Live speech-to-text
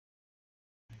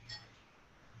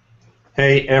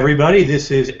Hey everybody,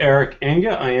 this is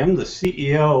Enge. I am the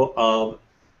CEO of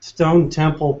Stone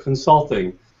Temple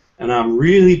Consulting, and I'm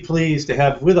really pleased to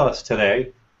have with us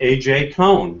today AJ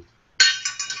Kohn.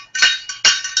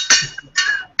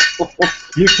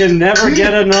 You can never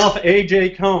get enough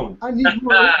AJ Kohn. I need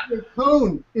more AJ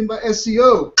Kohn in my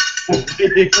SEO.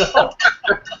 There you go.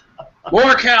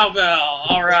 More cowbell.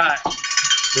 All right.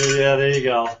 Yeah, there you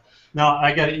go. No,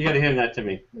 you got to hand that to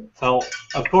me. So,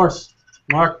 of course,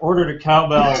 Mark ordered a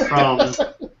cowbell from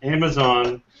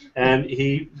Amazon, and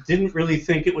he didn't really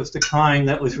think it was the kind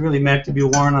that was really meant to be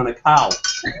worn on a cow.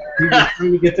 He was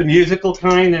trying to get the musical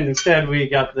kind, and instead we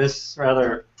got this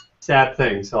rather sad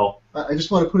thing. So I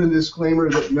just want to put in a disclaimer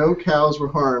that no cows were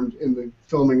harmed in the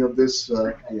filming of this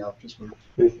hangout.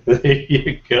 There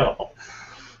you go.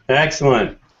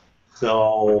 Excellent.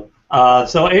 So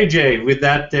AJ, with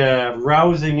that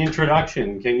rousing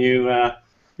introduction, can you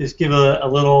just give a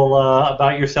little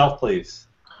about yourself, please?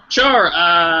 Sure.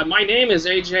 My name is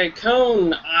AJ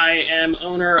Kohn. I am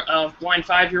owner of Blind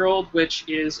 5-Year-Old, which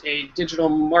is a digital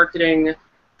marketing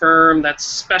firm that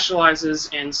specializes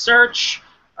in search.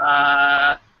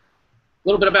 A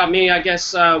little bit about me, I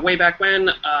guess, way back when.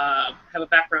 I have a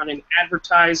background in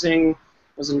advertising.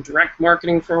 Was in direct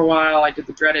marketing for a while. I did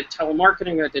the dreaded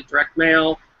telemarketing. I did direct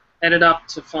mail. Ended up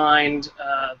to find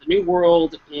the new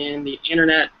world in the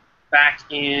internet back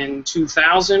in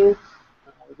 2000.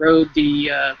 Rode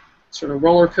the sort of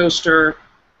roller coaster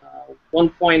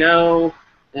 1.0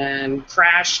 and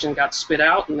crashed and got spit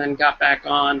out, and then got back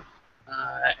on,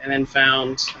 and then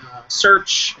found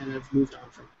search, and have moved on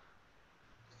from it.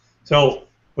 So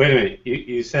wait a minute.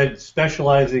 You said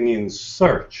specializing in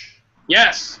search.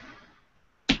 Yes.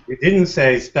 You didn't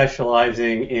say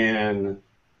specializing in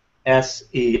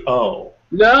SEO.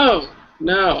 No,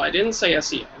 I didn't say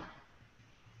SEO.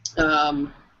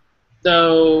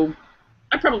 Though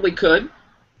I probably could.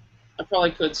 I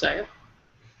probably could say it.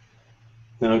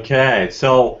 Okay,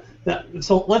 so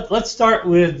let's start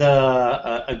with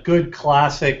a good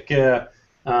classic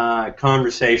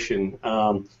conversation.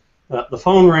 The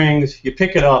phone rings, you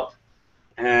pick it up,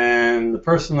 and the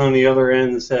person on the other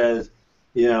end says,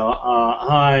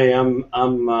 hi,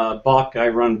 I'm Buck. I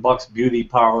run Buck's Beauty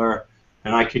Parlor,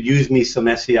 and I could use me some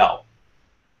SEO.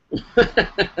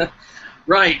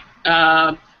 Right.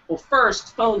 Well,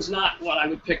 first, phone's not what I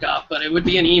would pick up, but it would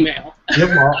be an email. Yeah,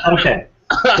 well, okay.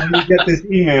 So you get this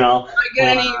email. I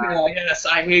get an email. Yes,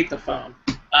 I hate the phone,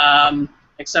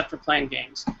 except for playing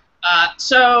games. Yeah,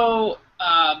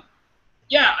 I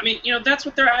mean, that's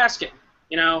what they're asking.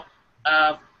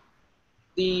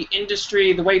 The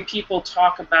industry, the way people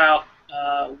talk about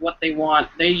what they want,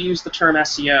 they use the term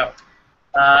SEO.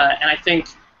 And I think,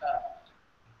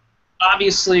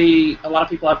 obviously, a lot of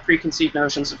people have preconceived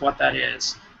notions of what that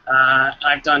is.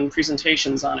 I've done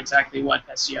presentations on exactly what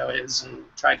SEO is and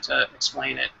tried to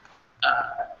explain it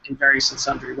in various and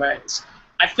sundry ways.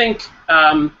 I think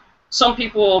some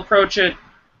people approach it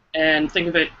and think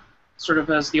of it sort of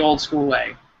as the old school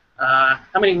way.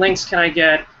 How many links can I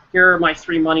get? Here are my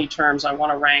 3 money terms. I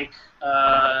want to rank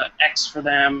X for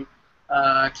them.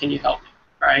 Can you help me?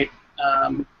 Right?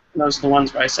 Those are the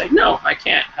ones where I say, no, I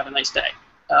can't. Have a nice day.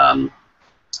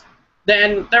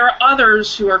 Then there are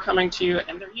others who are coming to you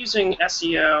and they're using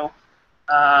SEO.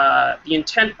 The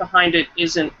intent behind it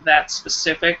isn't that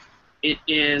specific. It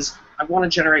is, I want to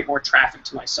generate more traffic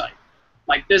to my site.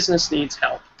 My business needs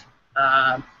help.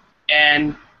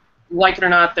 And like it or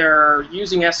not, they're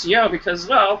using SEO because,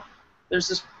 well, there's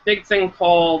this big thing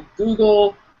called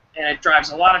Google, and it drives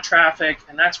a lot of traffic,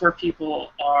 and that's where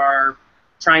people are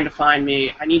trying to find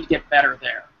me. I need to get better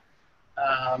there.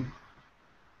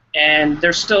 And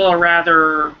there's still a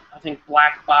rather, I think,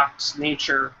 black box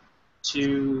nature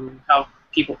to how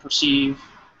people perceive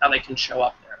how they can show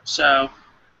up there. So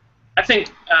I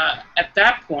think at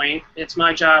that point, it's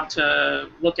my job to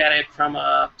look at it from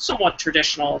a somewhat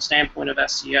traditional standpoint of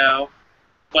SEO,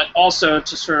 but also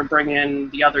to sort of bring in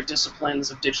the other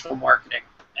disciplines of digital marketing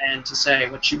and to say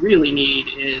what you really need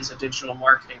is a digital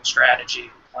marketing strategy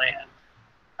and plan.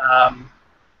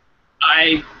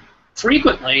 I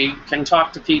frequently can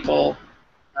talk to people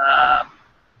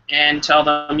and tell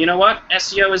them, you know what,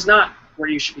 SEO is not where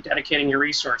you should be dedicating your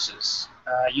resources.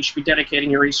 You should be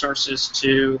dedicating your resources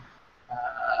to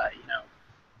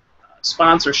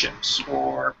sponsorships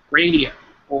or radio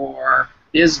or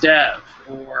biz dev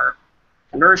or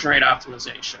conversion rate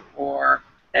optimization, or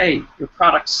hey, your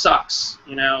product sucks.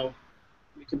 You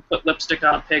can put lipstick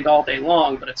on a pig all day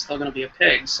long, but it's still going to be a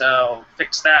pig. So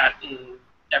fix that, and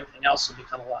everything else will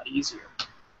become a lot easier.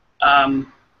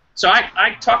 So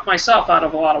I talk myself out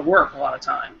of a lot of work a lot of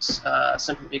times,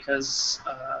 simply because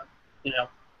the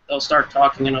they'll start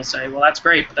talking and they'll say, well, that's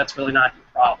great, but that's really not your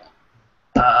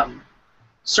problem.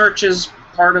 Search is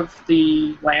part of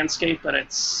the landscape, but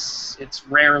it's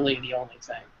rarely the only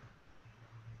thing.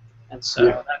 And so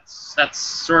Yeah. that's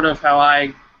sort of how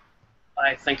I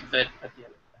think of it at the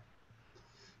end of the day.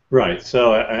 Right.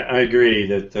 So I agree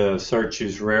that search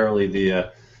is rarely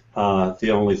the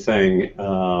only thing.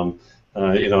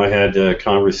 I had a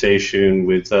conversation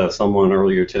with someone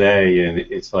earlier today, and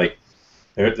it's like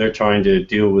they're trying to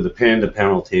deal with a panda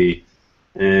penalty,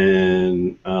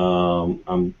 and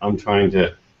I'm trying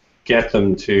to get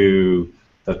them to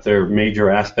that there are major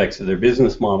aspects of their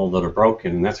business model that are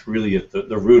broken, and that's really at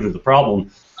the root of the problem.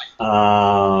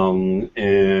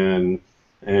 And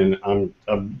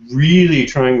I'm really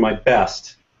trying my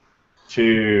best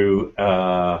to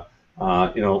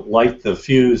light the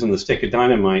fuse and the stick of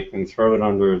dynamite and throw it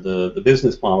under the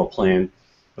business model plan,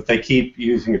 but they keep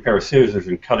using a pair of scissors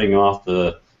and cutting off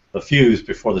the fuse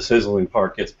before the sizzling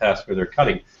part gets past where they're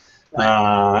cutting.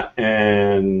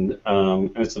 And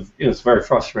it's a very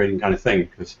frustrating kind of thing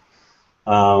because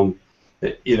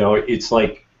it's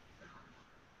like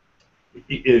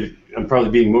I'm probably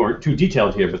being too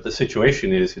detailed here, but the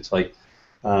situation is it's like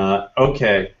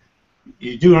okay,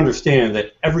 you do understand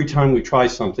that every time we try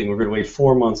something, we're going to wait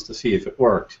 4 months to see if it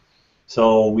works.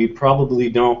 So we probably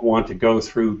don't want to go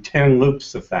through 10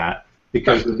 loops of that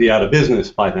because we'll be out of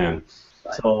business by then.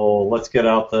 So let's get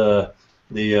out the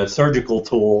surgical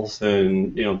tools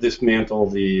and dismantle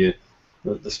the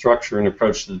structure and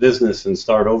approach to the business and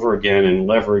start over again and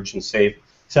leverage and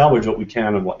salvage what we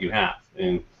can of what you have.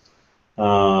 And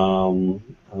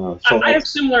I have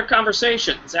similar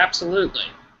conversations, absolutely.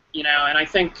 And I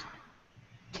think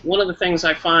one of the things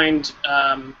I find,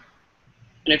 and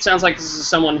it sounds like this is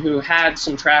someone who had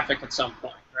some traffic at some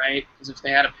point, right? Because if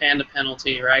they had a panda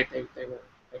penalty, right, they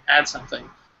had something.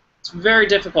 It's very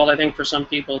difficult, I think, for some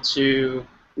people to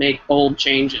make bold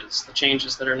changes, the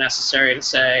changes that are necessary to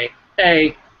say,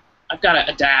 hey, I've got to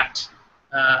adapt.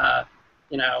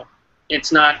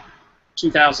 It's not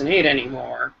 2008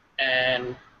 anymore, and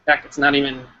in fact, it's not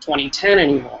even 2010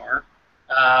 anymore.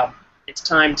 It's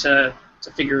time to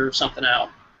figure something out.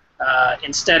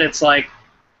 Instead, it's like,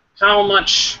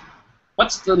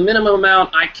 what's the minimum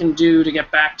amount I can do to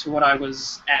get back to what I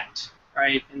was at,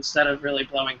 right? Instead of really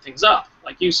blowing things up,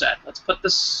 like you said. Let's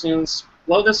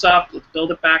blow this up, let's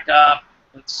build it back up,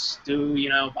 let's do,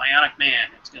 Bionic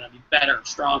Man. It's going to be better,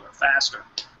 stronger, faster.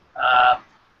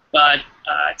 But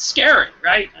it's scary,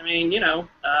 right? I mean,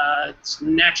 it's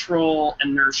natural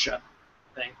inertia,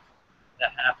 I think,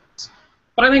 that happens.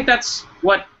 But I think that's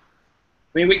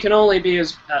we can only be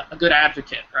as a good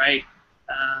advocate, right?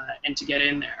 And to get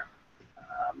in there.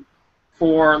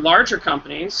 For larger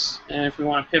companies, and if we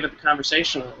want to pivot the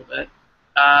conversation a little bit,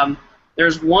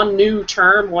 there's one new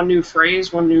term, one new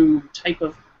phrase, one new type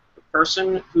of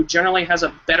person who generally has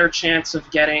a better chance of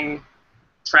getting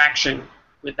traction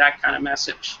with that kind of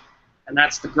message, and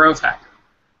that's the growth hacker.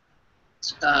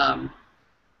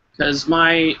 Because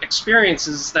my experience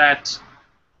is that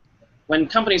when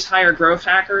companies hire growth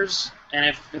hackers, and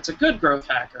if it's a good growth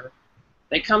hacker,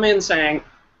 they come in saying,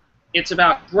 it's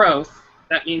about growth,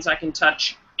 that means I can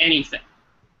touch anything,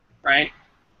 right?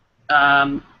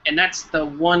 And that's the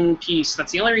one piece,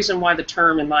 that's the only reason why the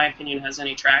term, in my opinion, has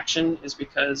any traction, is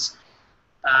because,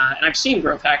 and I've seen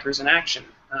growth hackers in action,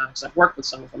 because I've worked with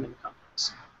some of them in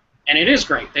companies. And it is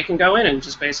great. They can go in and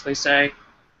just basically say,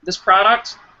 this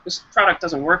product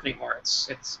doesn't work anymore. It's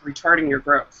retarding your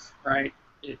growth, right?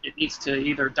 It needs to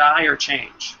either die or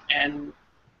change. And,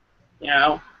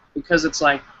 because it's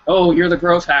like, oh, you're the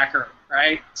growth hacker,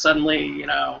 right? Suddenly,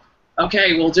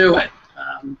 okay, we'll do it.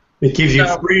 It gives you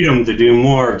freedom to do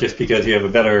more just because you have a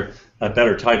better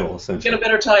title, essentially. Get a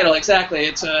better title, exactly.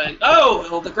 It's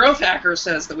the growth hacker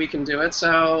says that we can do it,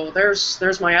 so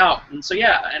there's my out. And so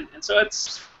and so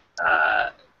it's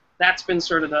that's been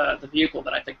sort of the vehicle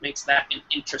that I think makes that an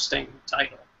interesting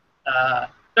title.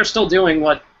 They're still doing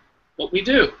what we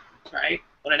do, right?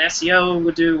 What an SEO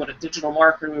would do, what a digital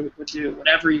marketer would do,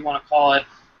 whatever you want to call it.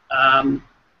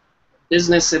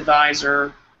 Business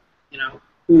advisor,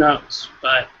 who knows?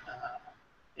 But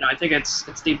I think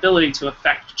it's the ability to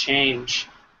affect change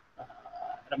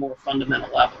at a more fundamental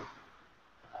level.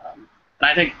 And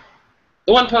I think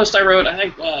the one post I wrote,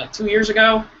 2 years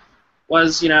ago,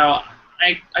 was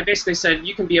I basically said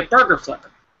you can be a burger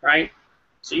flipper, right?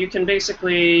 So you can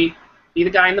basically be the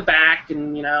guy in the back,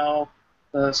 and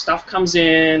the stuff comes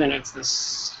in, and it's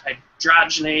this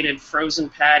hydrogenated frozen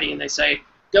patty, and they say,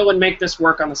 go and make this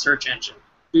work on the search engine.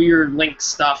 Do your link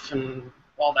stuff and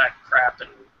all that crap, and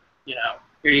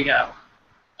here you go.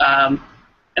 And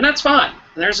that's fine.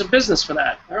 there's a business for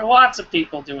that. There are lots of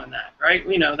people doing that, right?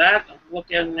 We know that.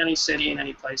 Look in any city, in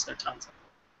any place, there are tons of it.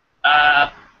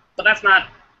 But that's not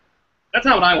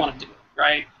what I want to do,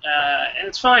 right? And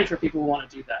it's fine for people who want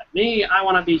to do that. Me, I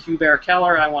want to be Hubert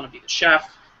Keller. I want to be the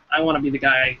chef. I want to be the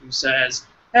guy who says,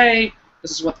 hey,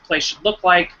 this is what the place should look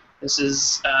like. This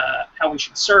is how we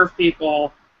should serve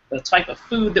people. The type of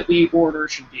food that we order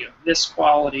should be of this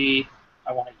quality.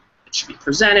 It should be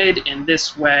presented in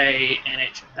this way, and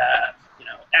it should have,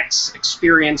 X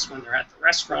experience when they're at the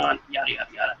restaurant, yada, yada,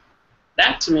 yada.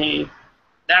 That, to me,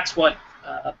 that's what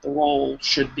the role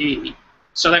should be.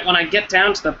 So that when I get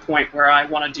down to the point where I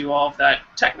want to do all of that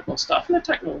technical stuff, and the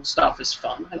technical stuff is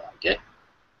fun, I like it,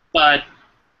 but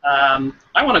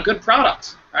I want a good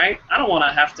product, right? I don't want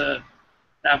to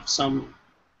have some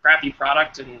crappy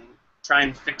product and try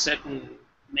and fix it and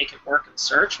make it work in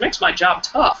search. It makes my job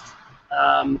tough.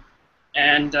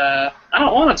 And I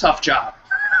don't want a tough job.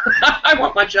 I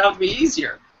want my job to be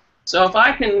easier. So if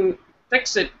I can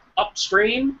fix it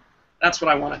upstream, that's what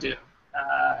I want to do.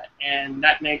 And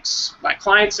that makes my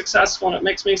client successful, and it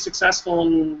makes me successful,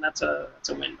 and that's a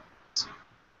win.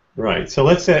 Right. So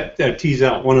let's tease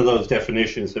out one of those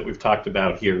definitions that we've talked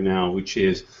about here now, which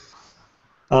is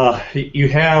you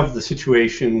have the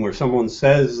situation where someone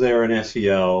says they're an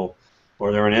SEO,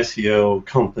 or they're an SEO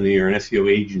company or an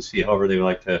SEO agency, however they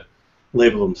like to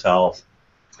label themselves,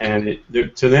 and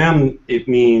to them it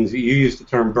means, you use the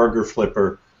term burger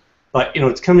flipper, but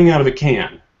it's coming out of a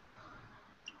can.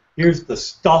 Here's the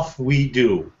stuff we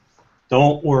do.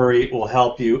 Don't worry, it will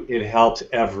help you. It helps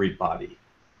everybody,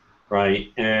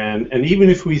 right? And even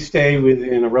if we stay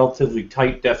within a relatively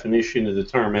tight definition of the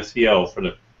term SEO for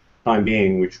the time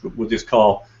being, which we'll just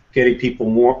call getting people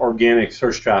more organic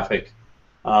search traffic,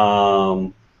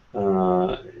 I'm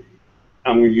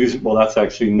going to use it. Well, that's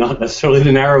actually not necessarily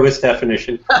the narrowest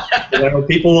definition. I know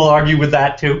people will argue with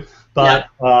that too. But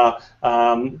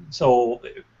so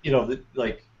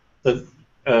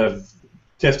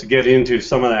just to get into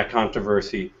some of that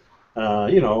controversy, a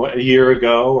year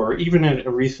ago, or even at a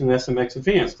recent SMX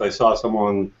Advanced, I saw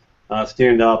someone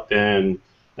stand up and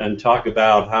talk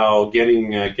about how getting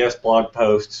guest blog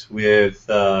posts with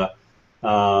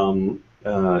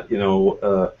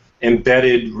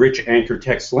embedded rich anchor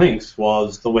text links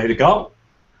was the way to go,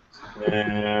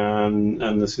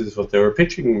 and this is what they were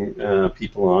pitching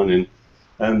people on,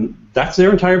 and that's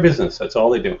their entire business. That's all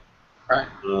they do. Right.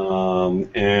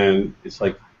 And it's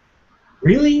like,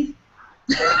 really?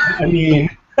 I mean,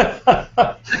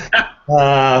 to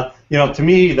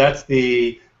me, that's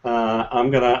the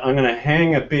I'm gonna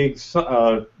hang a big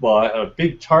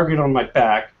target on my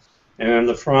back, and on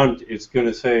the front it's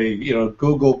gonna say,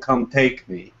 Google, come take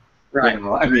me. Right.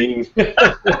 I mean,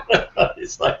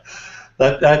 it's like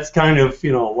that's kind of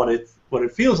what it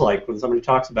feels like when somebody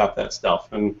talks about that stuff,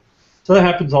 and so that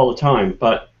happens all the time.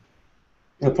 But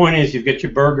the point is, you get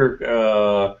your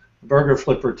burger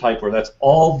flipper type where that's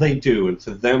all they do, and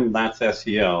to them that's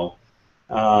SEO.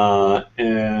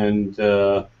 And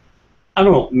I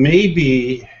don't know,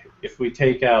 maybe if we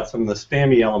take out some of the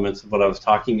spammy elements of what I was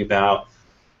talking about,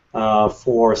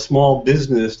 for a small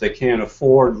business that can't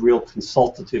afford real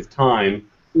consultative time,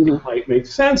 it might make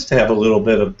sense to have a little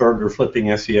bit of burger flipping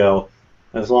SEO,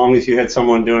 as long as you had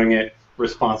someone doing it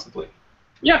responsibly.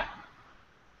 Yeah.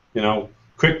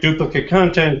 Quick duplicate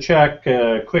content check,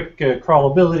 quick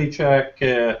crawlability check,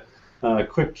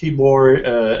 quick keyword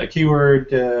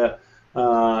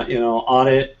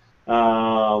audit,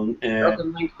 and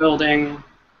broken link building,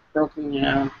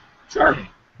 sure.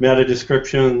 Meta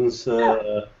descriptions,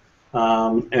 and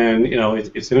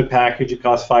it's in a package. It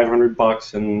costs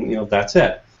 $500, and that's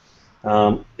it.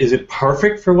 Is it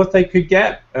perfect for what they could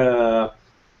get?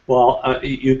 Well,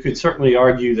 you could certainly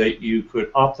argue that you could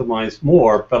optimize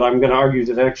more, but I'm going to argue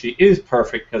that it actually is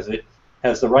perfect because it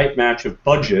has the right match of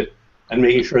budget and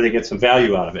making sure they get some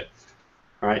value out of it.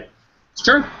 All right.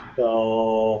 Sure.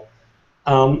 So,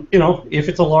 if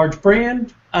it's a large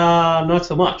brand, not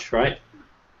so much, right?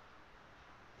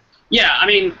 Yeah, I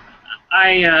mean,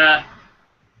 I'll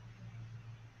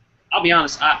be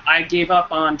honest. I gave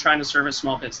up on trying to service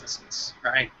small businesses.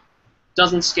 Right?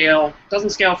 Doesn't scale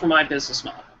for my business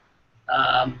model.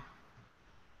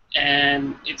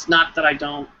 And it's not that I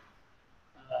don't.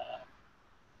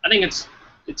 I think it's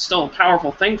still a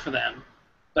powerful thing for them,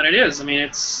 but it is. I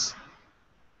mean,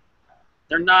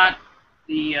 they're not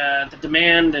the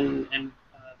demand and the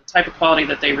type of quality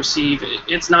that they receive.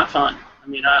 It's not fun. I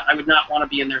mean, I would not want to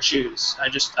be in their shoes. I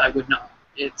would not.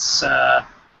 It's not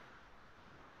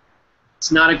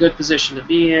a good position to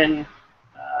be in.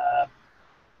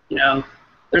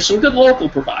 There's some good local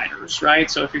providers, right?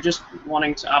 So if you're just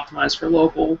wanting to optimize for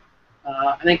local,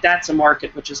 I think that's a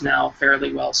market which is now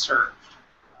fairly well served.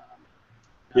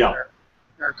 Yeah.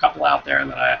 There are a couple out there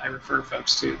that I refer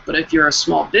folks to. But if you're a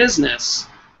small business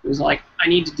who's like, I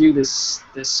need to do this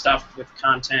stuff with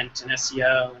content and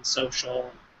SEO and social,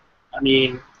 I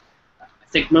mean, I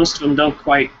think most of them don't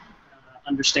quite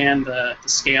understand the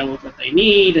scale of what they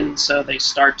need, and so they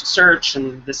start to search,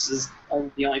 and this is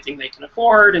the only thing they can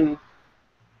afford, and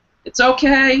it's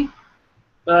okay,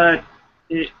 but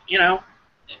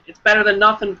it's better than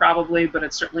nothing probably, but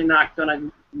it's certainly not going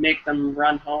to make them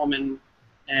run home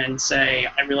and say,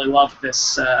 I really love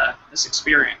this this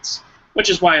experience, which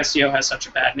is why SEO has such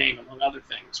a bad name, among other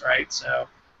things, right? So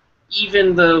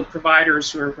even the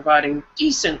providers who are providing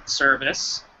decent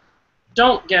service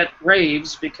don't get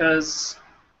raves because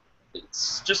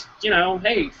it's just,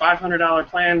 hey, $500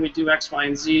 plan, we do X, Y,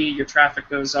 and Z, your traffic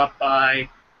goes up by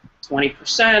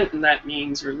 20%, and that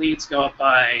means your leads go up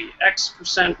by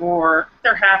X% more.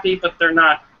 They're happy, but they're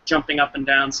not jumping up and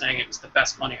down saying it was the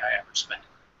best money I ever spent.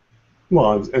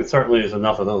 Well, and certainly there's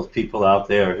enough of those people out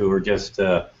there who are just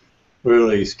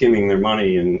really skimming their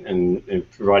money and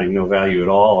providing no value at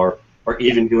all, or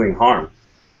even doing harm,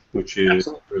 which is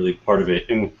Absolutely. Really part of it.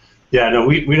 And yeah, no,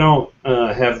 we don't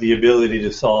have the ability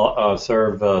to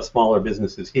serve smaller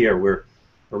businesses here. We're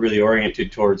really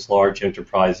oriented towards large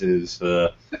enterprises,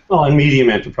 well, and medium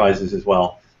enterprises as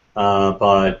well,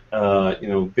 but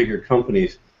bigger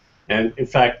companies. And in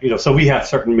fact, so we have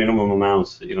certain minimum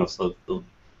amounts,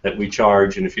 that we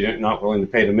charge, and if you're not willing to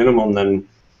pay the minimum, then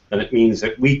it means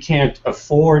that we can't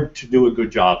afford to do a good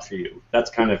job for you.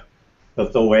 That's kind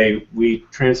of the way we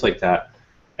translate that.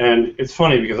 And it's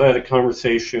funny because I had a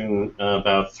conversation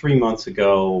about 3 months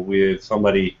ago with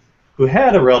somebody who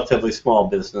had a relatively small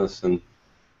business, and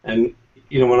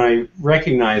when I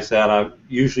recognize that,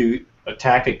 usually a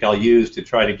tactic I'll use to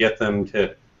try to get them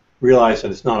to realize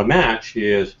that it's not a match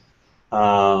is,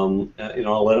 I'll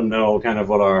let them know kind of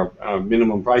what our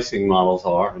minimum pricing models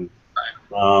are, and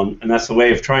that's the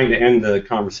way of trying to end the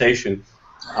conversation.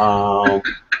 Another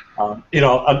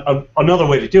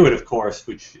way to do it, of course,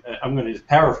 which I'm going to just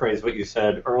paraphrase what you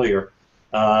said earlier.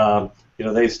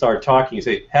 They start talking. You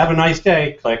say, "Have a nice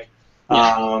day." Click.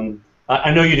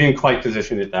 I know you didn't quite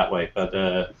position it that way,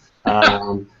 but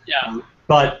yeah.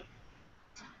 But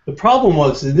the problem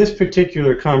was in this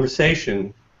particular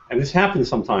conversation, and this happens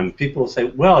sometimes. People will say,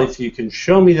 "Well, if you can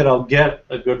show me that I'll get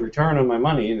a good return on my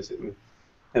money,"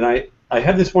 and I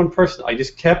had this one person. I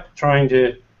just kept trying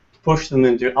to push them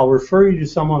into, I'll refer you to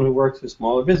someone who works with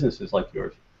smaller businesses like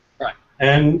yours. Right.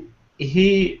 And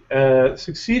he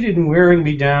succeeded in wearing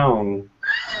me down,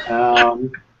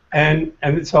 and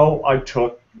so I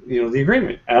took the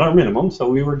agreement at our minimum, so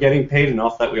we were getting paid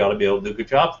enough that we ought to be able to do a good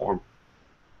job for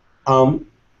him.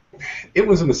 It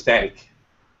was a mistake,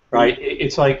 right?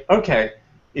 It's like, okay,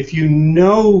 if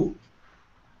it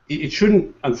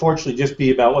shouldn't, unfortunately, just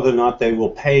be about whether or not they will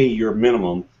pay your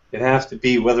minimum. It has to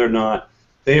be whether or not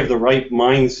they have the right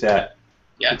mindset.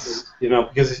 Yes.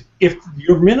 Because if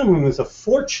your minimum is a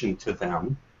fortune to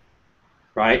them,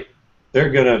 right,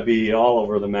 they're going to be all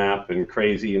over the map and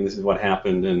crazy, and this is what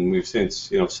happened, and we've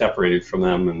since, separated from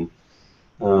them, and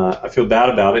I feel bad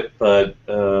about it, but,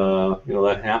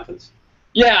 that happens.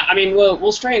 Yeah, I mean,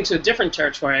 we'll stray into a different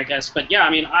territory, I guess, but yeah, I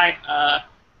mean, I'm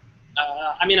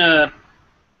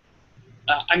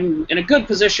in a good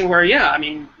position where, yeah, I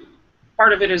mean,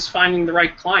 part of it is finding the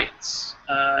right clients,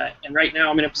 and right now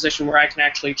I'm in a position where I can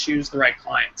actually choose the right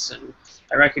clients, and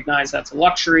I recognize that's a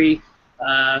luxury.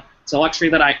 It's a luxury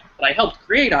that I helped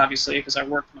create, obviously, because I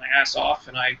worked my ass off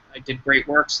and I did great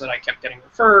work so that I kept getting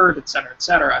referred, et cetera, et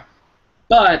cetera.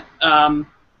 But I've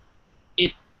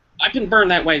been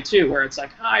burned that way too, where it's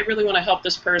like, I really want to help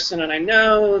this person, and I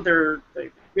know they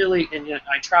really, and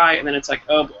I try, and then it's like,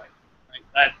 oh boy,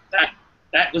 right?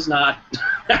 That was not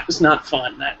that was not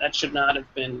fun. That should not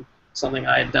have been something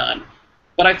I had done.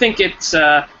 But I think it's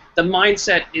the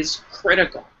mindset is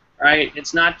critical, right?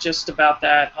 It's not just about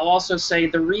that. I'll also say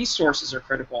the resources are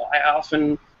critical. I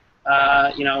often,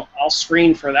 I'll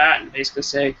screen for that and basically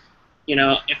say,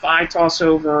 if I toss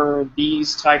over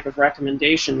these type of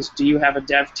recommendations, do you have a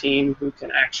dev team who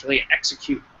can actually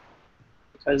execute?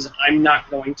 Because I'm not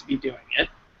going to be doing it.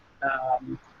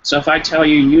 So if I tell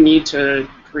you you need to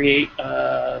create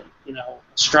a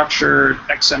structured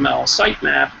XML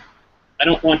sitemap, I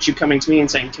don't want you coming to me and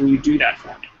saying, can you do that for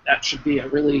me? That should be a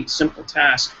really simple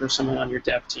task for someone on your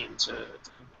dev team to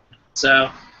implement.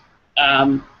 So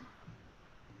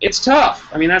it's tough.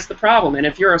 I mean, that's the problem. And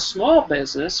if you're a small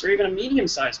business or even a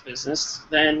medium-sized business,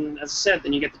 then, as I said,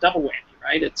 then you get the double whammy,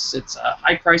 right? It's a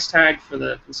high price tag for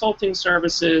the consulting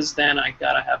services. Then I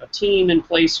got to have a team in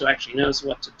place who actually knows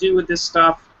what to do with this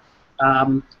stuff.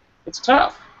 it's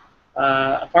tough.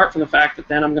 Apart from the fact that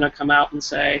then I'm going to come out and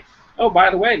say, oh, by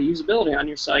the way, the usability on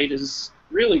your site is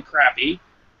really crappy,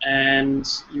 and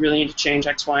you really need to change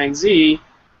X, Y, and Z.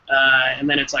 And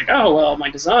then it's like, oh, well, my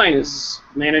design is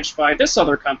managed by this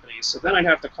other company, so then I'd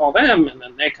have to call them, and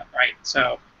then they come, right?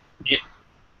 So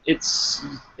it's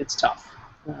tough.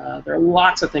 There are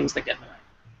lots of things that get in the way.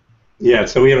 Yeah,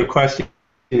 so we have a question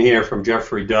here from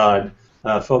Jeffrey Dodd.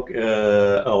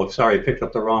 Oh, sorry, I picked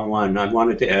up the wrong one. I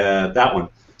wanted to that one.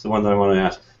 It's the one that I want to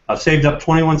ask. I've saved up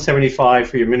 $21.75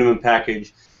 for your minimum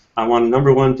package. I want a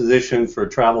 #1 position for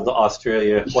travel to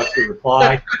Australia. What's your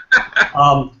reply?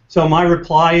 So my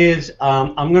reply is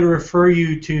I'm going to refer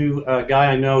you to a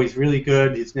guy I know. He's really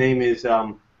good. His name is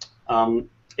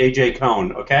AJ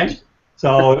Kohn. Okay.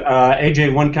 So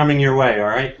AJ, one coming your way. All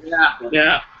right.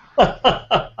 Yeah.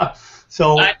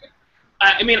 So.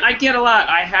 I mean, I get a lot.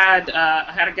 I had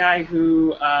a guy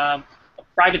who a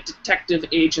private detective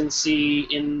agency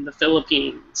in the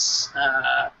Philippines.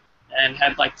 And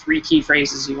had like 3 key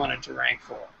phrases he wanted to rank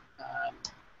for.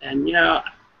 And, you know,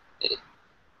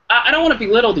 I don't want to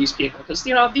belittle these people because,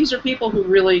 you know, these are people who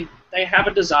really, they have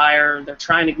a desire, they're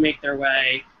trying to make their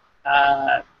way,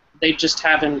 they just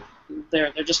haven't,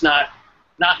 they're just not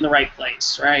in the right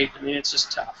place, right? I mean, it's just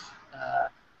tough.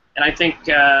 And I think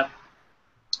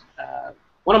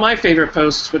one of my favorite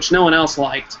posts, which no one else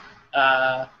liked,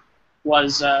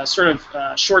 was sort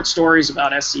of short stories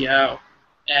about SEO.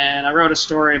 And I wrote a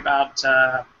story about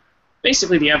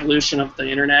basically the evolution of the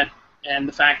internet and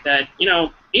the fact that, you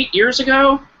know, 8 years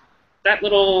ago, that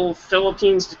little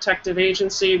Philippines detective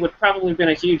agency would probably have been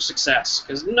a huge success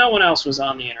because no one else was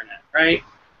on the internet, right?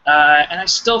 And I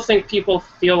still think people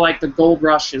feel like the gold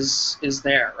rush is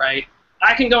there, right?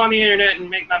 I can go on the internet and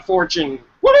make my fortune.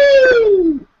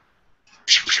 Woo!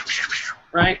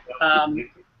 Right?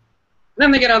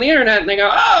 Then they get on the internet and they go,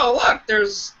 oh, look,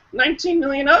 there's 19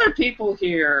 million other people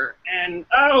here, and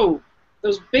oh,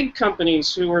 those big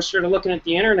companies who were sort of looking at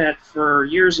the internet for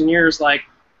years and years like,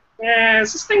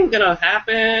 is this thing gonna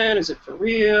happen? Is it for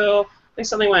real? I think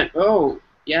something went, oh,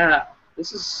 yeah,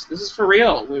 this is for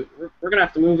real. We're gonna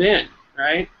have to move in,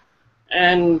 right?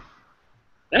 And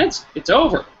then it's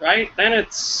over, right? Then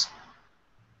it's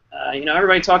you know,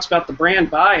 everybody talks about the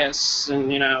brand bias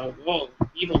and, you know, oh,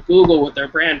 evil Google with their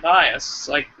brand bias. It's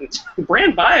like,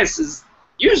 brand bias is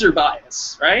user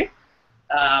bias, right?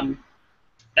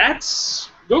 That's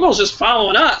Google's just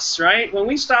following us, right? When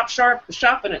we stop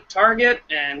shopping at Target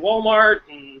and Walmart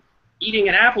and eating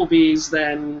at Applebee's,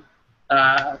 then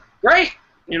great,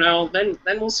 you know, then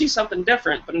we'll see something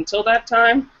different. But until that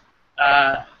time,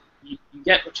 you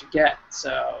get what you get.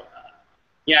 So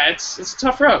yeah, it's a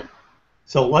tough road.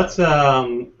 So let's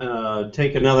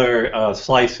take another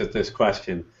slice at this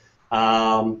question.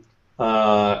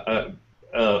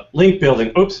 Link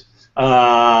building, oops,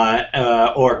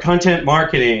 or content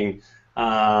marketing,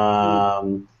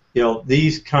 you know,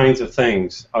 these kinds of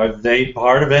things. Are they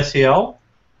part of SEO?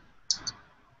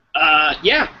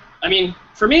 Yeah, I mean,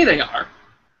 for me they are.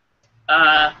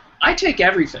 I take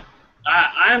everything.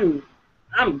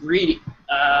 I'm greedy.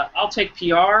 I'll take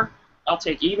PR, I'll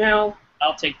take email,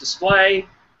 I'll take display,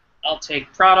 I'll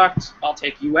take product, I'll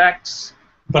take UX.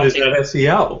 But is that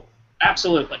SEO?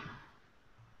 Absolutely.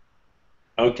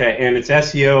 Okay, and it's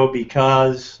SEO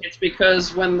because? It's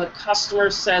because when the customer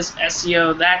says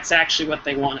SEO, that's actually what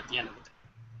they want at the end of the day.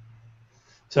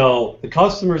 So the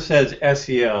customer says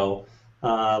SEO,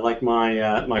 like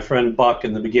my friend Buck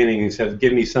in the beginning, he said,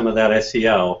 give me some of that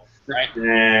SEO. Right.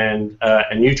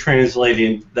 And you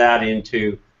translate that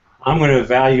into, I'm going to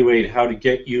evaluate how to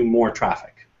get you more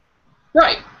traffic.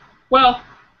 Right. Well,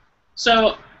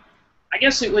 so I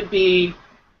guess it would be,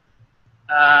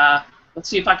 let's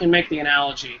see if I can make the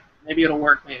analogy. Maybe it'll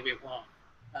work, maybe it won't.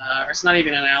 Or it's not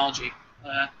even an analogy.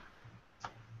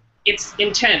 It's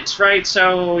intent, right?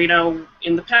 So, you know,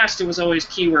 in the past it was always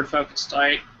keyword focused,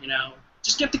 right? You know,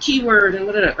 just get the keyword and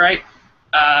right?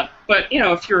 But, you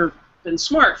know, if you've been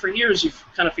smart for years, you've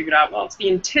kind of figured out, well, it's the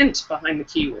intent behind the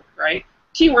keyword, right?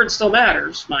 Keyword still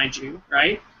matters, mind you,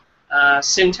 right?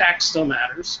 Syntax still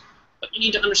matters, but you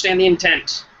need to understand the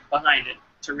intent behind it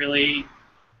to really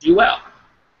do well.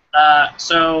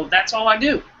 So that's all I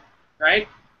do, right?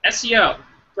 SEO,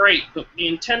 great, but the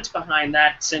intent behind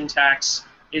that syntax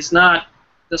is not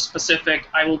the specific,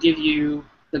 I will give you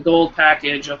the gold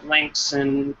package of links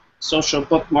and social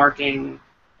bookmarking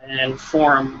and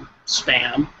forum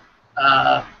spam.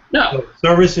 No.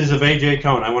 Services of AJ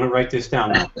Kohn. I want to write this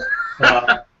down now.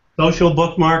 Social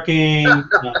bookmarking,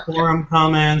 forum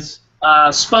comments.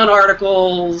 Spun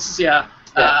articles, yeah.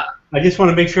 I just want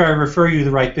to make sure I refer you to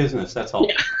the right business, that's all.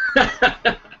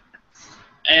 Yeah.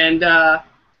 And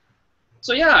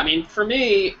so yeah, I mean, for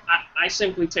me, I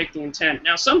simply take the intent.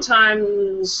 Now,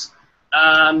 sometimes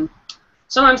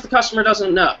the customer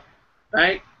doesn't know,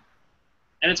 right?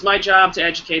 And it's my job to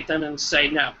educate them and say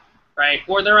no, right?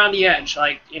 Or they're on the edge,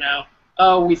 like, you know,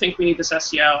 oh, we think we need this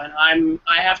SEO, and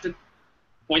I have to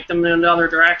point them in another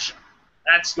direction.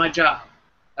 That's my job,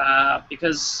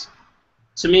 because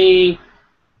to me,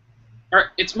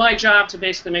 it's my job to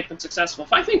basically make them successful.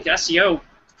 If I think SEO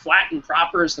flat and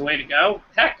proper is the way to go,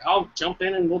 heck, I'll jump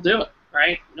in and we'll do it,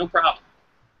 right? No problem.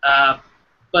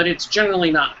 But it's generally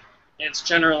not. It's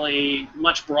generally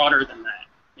much broader than that.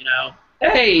 You know,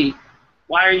 hey,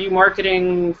 why are you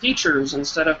marketing features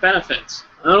instead of benefits?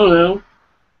 I don't know.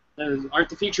 Aren't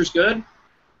the features good?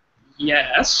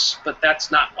 Yes, but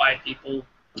that's not why people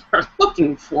are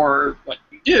looking for what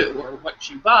you do or what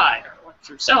you buy or what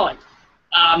you're selling.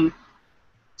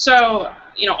 So,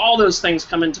 you know, all those things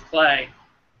come into play.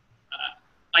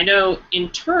 I know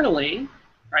internally,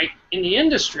 right, in the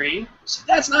industry, so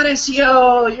that's not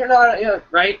SEO, you're not,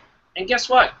 right? And guess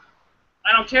what?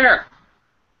 I don't care.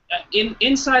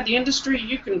 Inside the industry,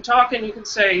 you can talk and you can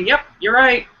say, yep, you're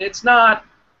right, it's not.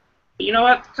 But you know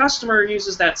what? The customer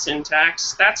uses that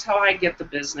syntax. That's how I get the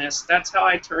business. That's how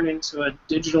I turn into a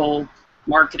digital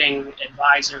marketing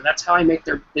advisor. That's how I make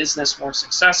their business more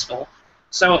successful.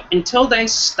 So until they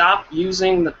stop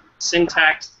using the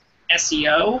syntax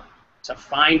SEO to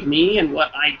find me and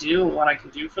what I do and what I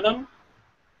can do for them,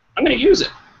 I'm going to use it.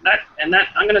 I'm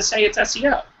going to say it's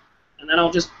SEO. And then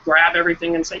I'll just grab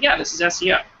everything and say, yeah, this is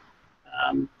SEO.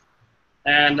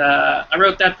 I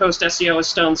wrote that post, SEO is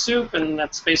stone soup, and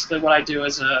that's basically what I do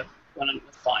when I'm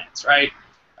with clients, right?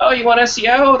 Oh, you want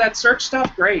SEO? That search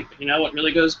stuff? Great. But you know what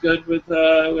really goes good with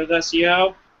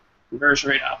SEO? Conversion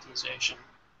rate optimization.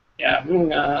 Yeah,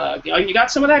 you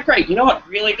got some of that? Great. You know what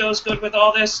really goes good with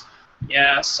all this?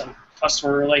 Yeah, some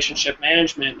customer relationship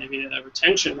management, maybe a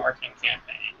retention marketing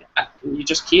campaign. You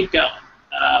just keep going.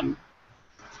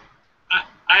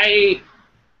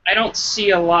 I don't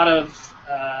see a lot of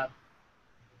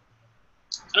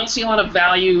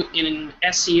value in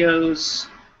SEOs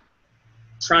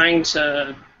trying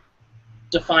to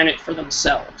define it for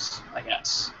themselves, I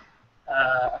guess.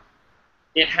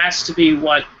 It has to be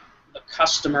what the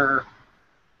customer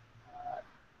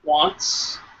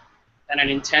wants at an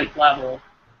intent level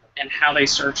and how they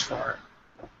search for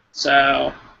it.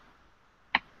 So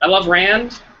I love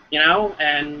RAND, you know,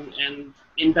 and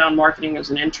inbound marketing is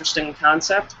an interesting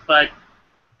concept, but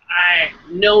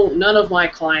none of my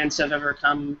clients have ever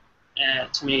come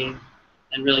to me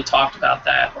and really talked about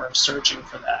that or searching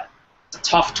for that. It's a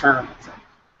tough term, I think.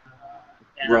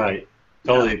 Right.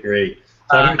 Totally agree.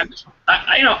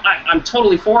 I'm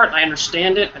totally for it. I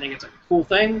understand it. I think it's a cool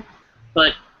thing,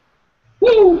 but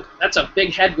whoo, that's a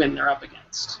big headwind they're up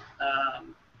against.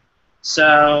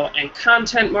 And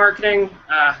content marketing,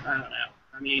 I don't know.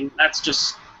 I mean, that's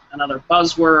just another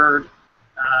buzzword,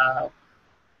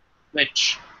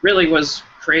 which really was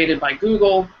created by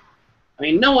Google. I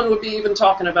mean, no one would be even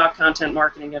talking about content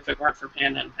marketing if it weren't for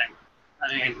Panda and Penguin.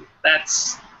 I mean,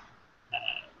 that's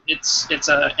it's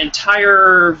an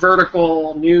entire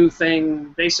vertical new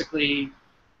thing, basically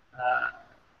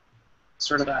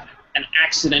sort of an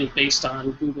accident based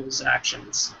on Google's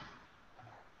actions,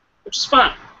 which is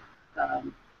fun.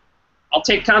 I'll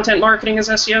take content marketing as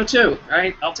SEO too,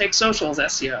 right? I'll take social as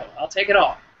SEO. I'll take it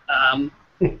all.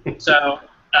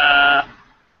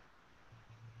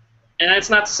 And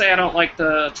that's not to say I don't like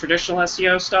the traditional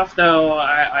SEO stuff, though.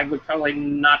 I would probably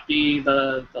not be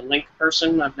the link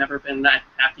person. I've never been that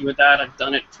happy with that. I've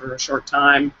done it for a short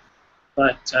time,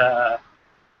 but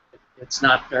it's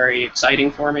not very exciting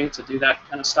for me to do that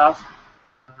kind of stuff.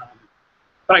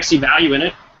 But I see value in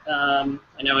it. I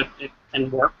know it can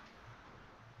work.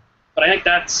 But I think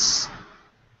that's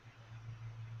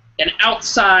an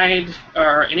outside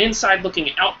or an inside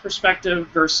looking out perspective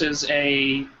versus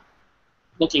a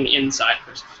looking inside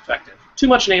perspective. Too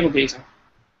much navel gazing.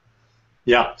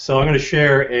 Yeah, so I'm going to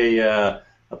share a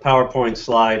PowerPoint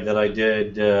slide that I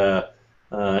did at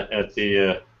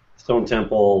the Stone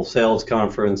Temple Sales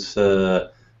Conference,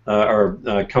 or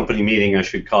company meeting, I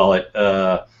should call it.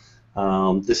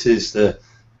 This is the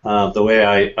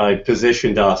way I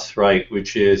positioned us, right,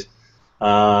 which is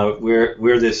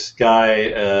we're this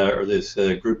guy or this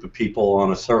group of people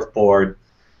on a surfboard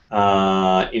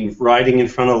riding in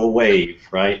front of a wave,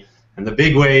 right? And the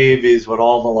big wave is what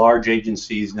all the large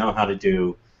agencies know how to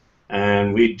do,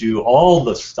 and we do all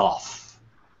the stuff,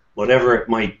 whatever it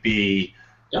might be,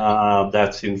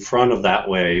 that's in front of that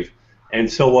wave. And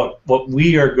so what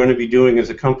we are going to be doing as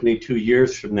a company 2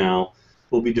 years from now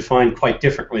will be defined quite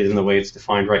differently than the way it's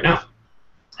defined right now.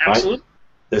 Absolutely.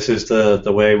 This is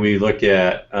the way we look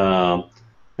at.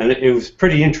 And it was a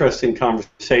pretty interesting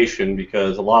conversation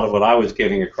because a lot of what I was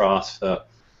getting across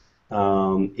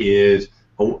is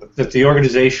that the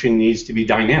organization needs to be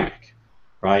dynamic,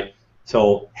 right?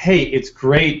 So, hey, it's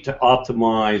great to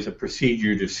optimize a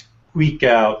procedure to squeak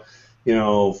out,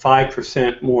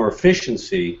 5% more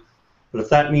efficiency, but if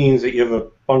that means that you have a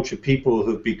bunch of people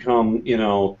who've become,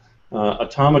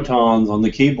 automatons on the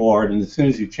keyboard, and as soon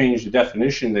as you change the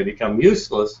definition, they become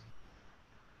useless,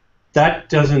 that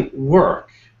doesn't work,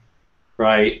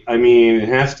 right? I mean, it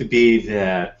has to be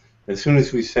that as soon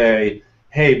as we say,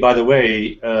 hey, by the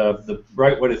way, the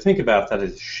right way to think about that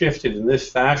is shifted in this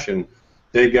fashion,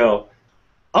 they go,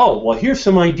 oh, well, here's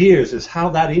some ideas as how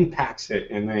that impacts it,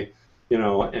 and they,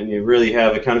 and you really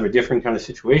have a kind of a different kind of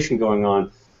situation going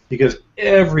on because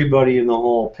everybody in the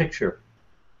whole picture,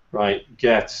 right,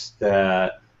 gets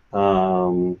that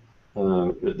that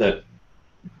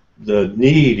the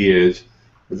need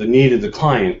of the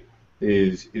client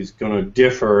is going to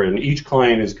differ, and each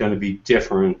client is going to be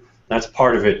different. That's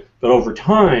part of it. But over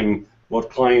time, what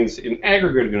clients in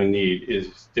aggregate are going to need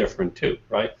is different too,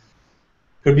 right?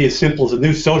 Could be as simple as a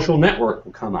new social network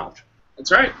will come out.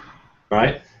 That's right.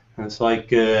 Right? And it's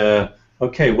like,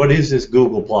 okay, what is this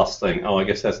Google Plus thing? Oh, I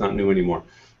guess that's not new anymore.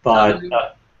 But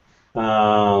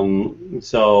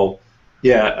so,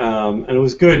 yeah, and it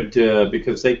was good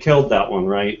because they killed that one,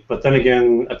 right? But then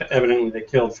again, evidently they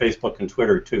killed Facebook and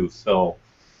Twitter too. So,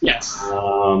 yes. We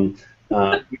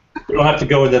don't have to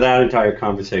go into that entire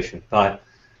conversation. But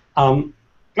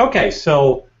okay,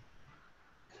 so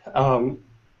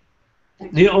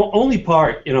the only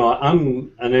part,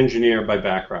 I'm an engineer by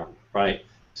background, right?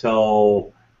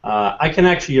 So I can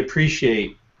actually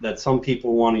appreciate that some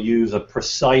people want to use a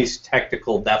precise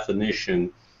technical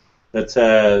definition that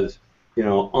says,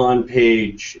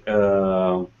 on-page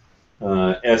SEO,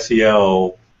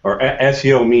 or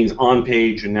SEO means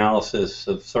on-page analysis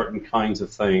of certain kinds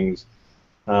of things,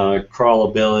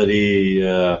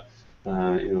 crawlability,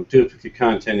 duplicate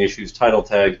content issues, title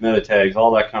tags, meta tags,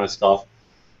 all that kind of stuff.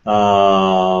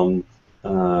 And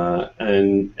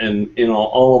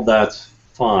all of that's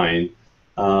fine.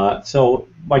 So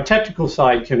my technical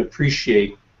side can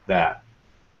appreciate that,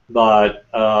 but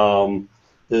the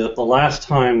last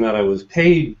time that I was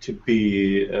paid to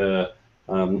be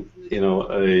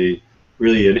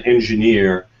really an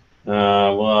engineer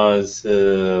was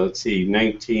let's see,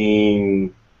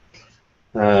 maybe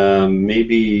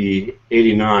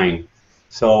 89.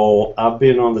 So I've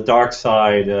been on the dark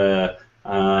side.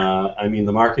 I mean,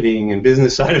 the marketing and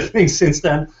business side of things since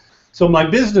then. So my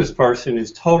business person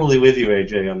is totally with you,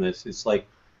 AJ, on this. It's like,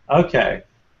 okay,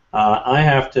 I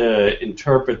have to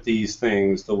interpret these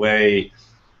things the way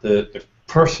the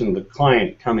person, the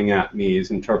client coming at me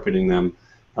is interpreting them.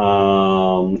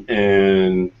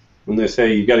 And when they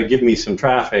say, you got to give me some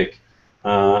traffic,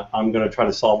 I'm going to try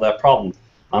to solve that problem.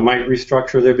 I might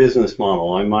restructure their business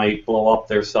model. I might blow up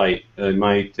their site. I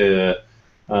might tell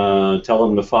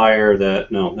them to fire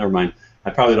that. No, never mind.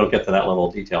 I probably don't get to that level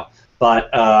of detail. But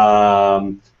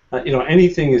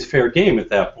anything is fair game at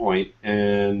that point,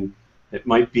 and it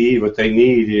might be what they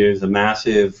need is a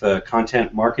massive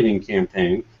content marketing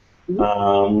campaign,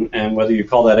 and whether you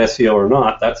call that SEO or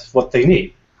not, that's what they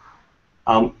need.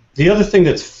 The other thing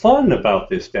that's fun about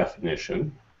this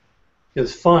definition,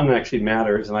 because fun actually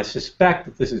matters, and I suspect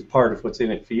that this is part of what's in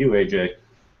it for you, AJ.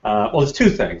 Well, there's two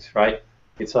things, right?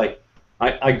 It's like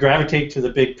I gravitate to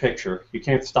the big picture. You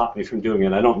can't stop me from doing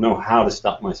it. I don't know how to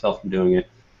stop myself from doing it.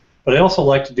 But I also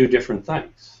like to do different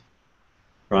things,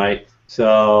 right?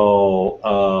 So,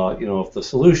 if the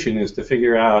solution is to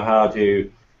figure out how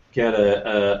to get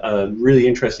a really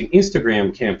interesting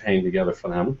Instagram campaign together for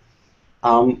them,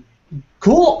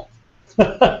 cool.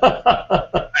 Let's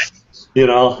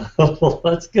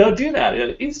go do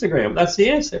that. Instagram, that's the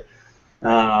answer.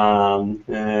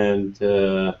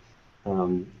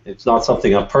 It's not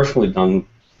something I've personally done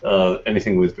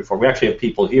anything with before. We actually have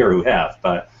people here who have,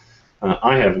 but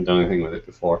I haven't done anything with it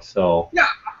before. So yeah,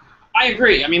 I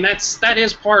agree. I mean, that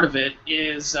is part of it.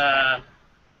 Is that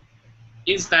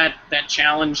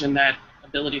challenge and that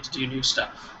ability to do new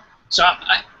stuff. So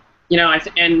I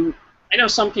know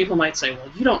some people might say,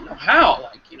 well, you don't know how,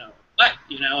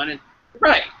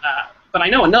 right. But I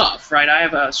know enough, right? I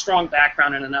have a strong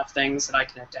background in enough things that I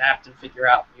can adapt and figure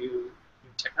out new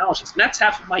technologies. And that's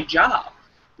half of my job. I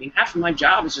mean, half of my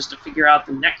job is just to figure out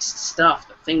the next stuff,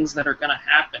 the things that are going to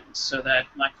happen so that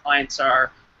my clients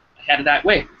are ahead of that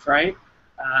wave, right?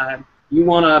 You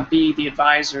want to be the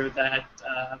advisor that,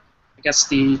 I guess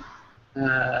the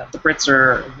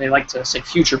Brits they like to say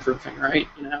future-proofing, right?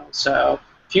 So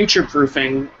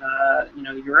future-proofing,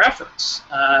 your efforts.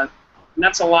 And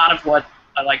that's a lot of what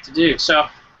I like to do. So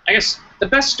I guess the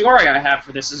best story I have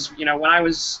for this is, when I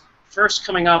was first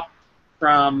coming up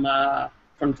from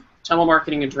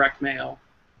telemarketing and direct mail,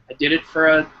 I did it for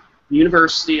a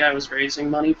university. I was raising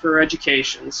money for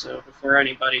education, so before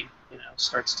anybody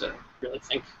starts to really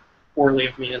think poorly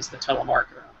of me as the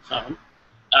telemarketer on the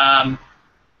phone.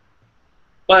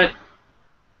 But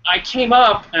I came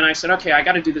up and I said, okay, I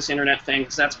got to do this internet thing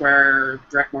because that's where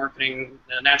direct marketing,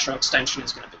 the natural extension,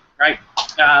 is going to be, right?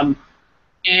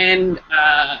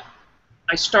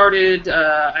 I started.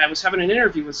 I was having an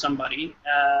interview with somebody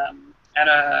at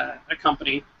a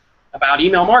company about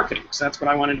email marketing, because that's what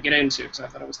I wanted to get into, because I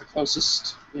thought it was the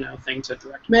closest thing to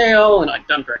direct mail, and I'd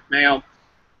done direct mail.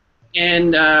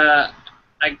 And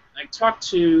I talked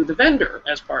to the vendor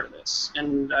as part of this,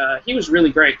 and he was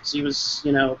really great because he was,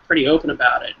 pretty open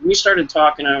about it. And we started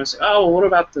talking, and I was like, oh, well, what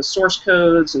about the source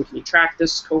codes, and can you track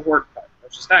this cohort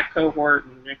versus that cohort,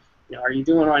 and are you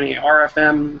doing any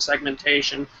RFM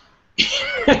segmentation?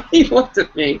 He looked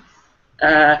at me,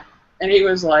 and he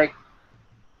was like,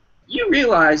 you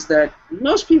realize that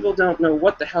most people don't know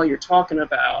what the hell you're talking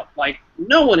about. Like,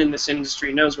 no one in this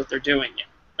industry knows what they're doing yet,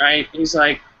 right? He's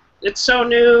like, it's so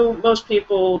new, most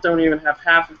people don't even have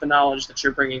half of the knowledge that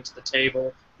you're bringing to the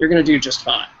table. You're going to do just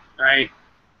fine, right?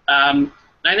 I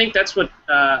think that's what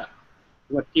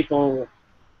people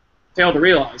fail to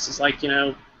realize is, like,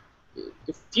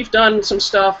 if you've done some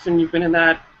stuff and you've been in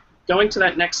that, going to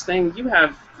that next thing,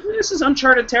 this is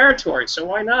uncharted territory, so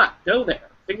why not? Go there,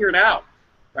 figure it out,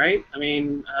 right? I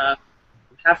mean, I'm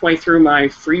halfway through my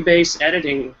freebase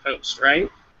editing post, right?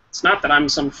 It's not that I'm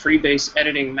some freebase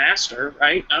editing master,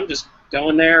 right? I'm just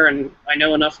going there and I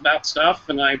know enough about stuff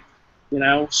and I,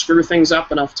 screw things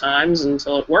up enough times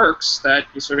until it works that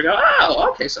you sort of go, oh,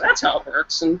 okay, so that's how it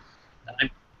works, and I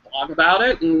blog about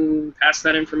it and pass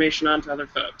that information on to other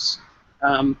folks.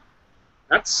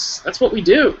 That's what we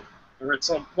do, or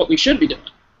it's what we should be doing.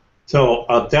 So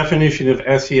a definition of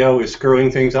SEO is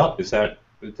screwing things up. Did I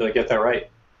get that right?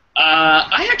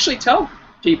 I actually tell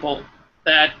people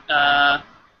that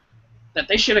that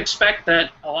they should expect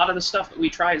that a lot of the stuff that we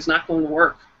try is not going to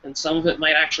work, and some of it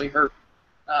might actually hurt.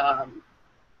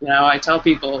 I tell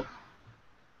people,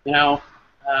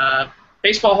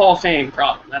 Baseball Hall of Fame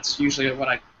problem. That's usually what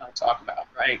I talk about,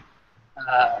 right?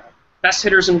 Best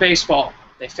hitters in baseball,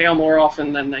 they fail more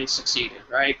often than they succeeded,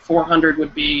 right? 400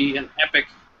 would be an epic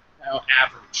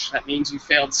average. That means you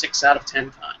failed 6 out of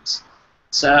 10 times.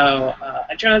 So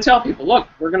I try to tell people, look,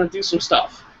 we're going to do some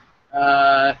stuff.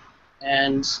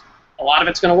 And a lot of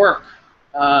it's going to work.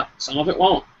 Some of it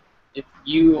won't. If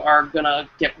you are going to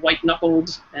get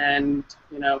white-knuckled and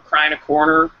cry in a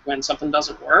corner when something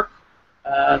doesn't work,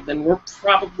 then we're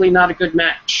probably not a good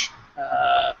match.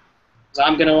 Because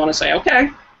I'm going to want to say, okay,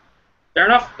 fair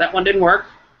enough, that one didn't work.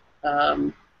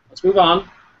 Let's move on.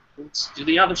 Let's do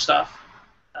the other stuff.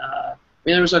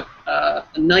 There was a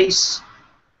nice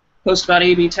post about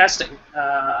A/B testing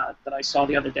that I saw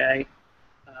the other day.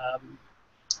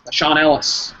 Sean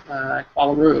Ellis,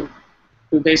 Qualaroo,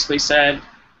 who basically said,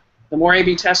 the more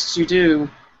A/B tests you do,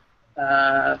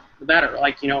 the better.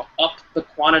 Like, up the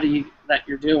quantity that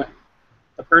you're doing.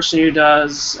 The person who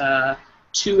does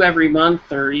 2 every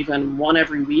month or even 1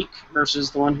 every week versus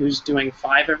the one who's doing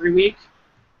 5 every week,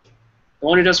 the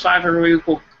one who does 5 every week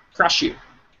will crush you,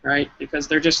 right? Because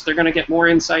they're going to get more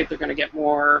insight, they're going to get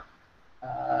more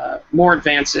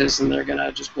advances, and they're going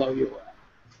to just blow you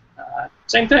away.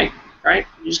 Same thing, right?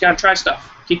 You just got to try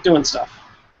stuff. Keep doing stuff.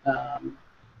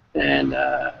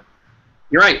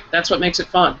 You're right. That's what makes it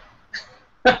fun.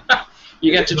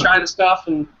 You get to try the stuff,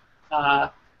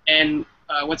 and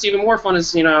what's even more fun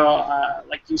is,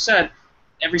 like you said,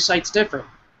 every site's different.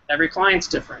 Every client's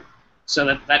different.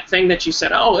 So that thing that you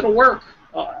said, oh, it'll work.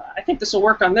 I think this will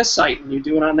work on this site, and you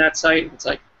do it on that site, and it's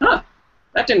like, huh,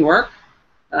 that didn't work.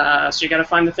 So you got to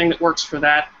find the thing that works for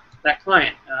that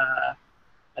client.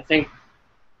 I think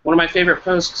one of my favorite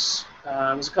posts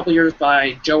was a couple years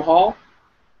by Joe Hall.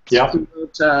 Yeah. He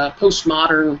wrote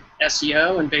Postmodern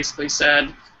SEO and basically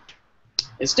said,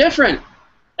 it's different.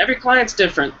 Every client's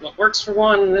different. What works for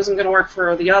one isn't going to work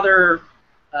for the other.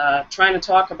 Trying to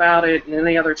talk about it in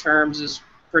any other terms is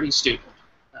pretty stupid.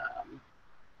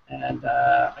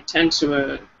 I tend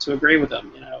to agree with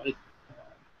them.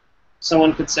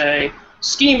 Someone could say,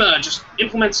 schema, just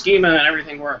implement schema and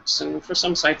everything works. And for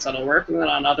some sites that'll work, and then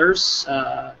on others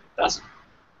it doesn't.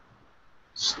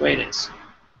 It's just the way it is.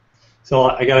 So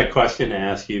I got a question to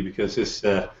ask you, because this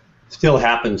still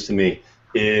happens to me,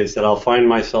 is that I'll find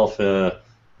myself,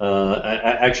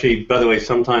 actually, by the way,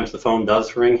 sometimes the phone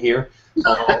does ring here.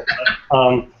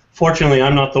 fortunately,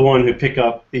 I'm not the one who pick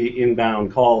up the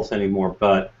inbound calls anymore.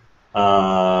 But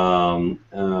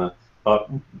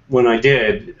when I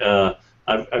did,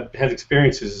 I've had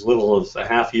experiences as little as a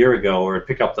half year ago where I'd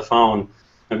pick up the phone,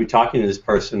 I'd be talking to this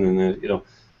person, and then,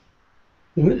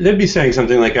 they'd be saying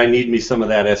something like, "I need me some of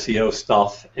that SEO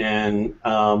stuff," and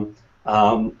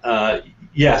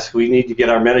yes, we need to get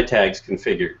our meta tags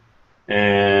configured,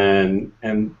 and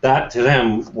that to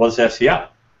them was SEO.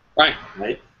 Right.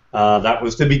 Right. That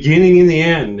was the beginning and the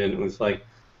end, and it was like,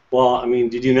 well, I mean,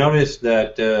 did you notice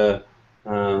that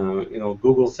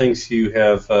Google thinks you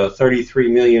have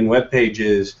 33 million web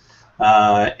pages,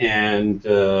 and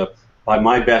by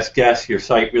my best guess, your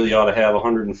site really ought to have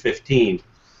 115.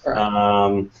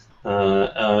 Right.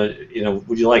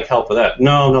 Would you like help with that?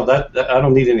 No, that I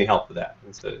don't need any help with that.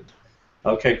 Said,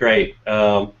 okay, great.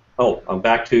 I'm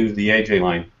back to the AJ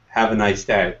line. Have a nice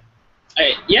day.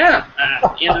 Yeah,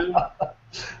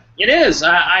 it is.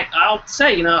 I'll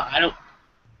say,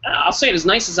 I'll say it as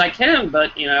nice as I can,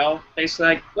 but basically,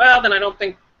 like, well, then I don't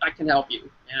think I can help you.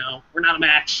 We're not a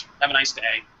match. Have a nice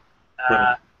day,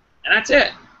 and that's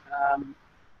it.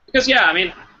 Because yeah, I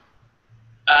mean,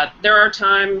 there are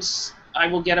times I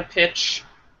will get a pitch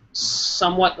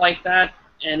somewhat like that,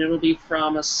 and it'll be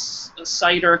from a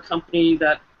site or a company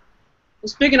that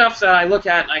is big enough that I look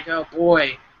at and I go,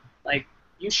 boy, like,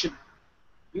 you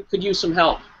could use some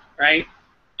help, right?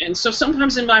 And so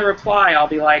sometimes in my reply I'll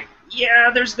be like,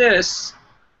 yeah, there's this,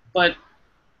 but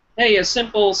hey, a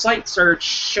simple site search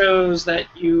shows that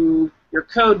you're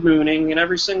code mooning and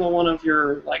every single one of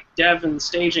your like dev and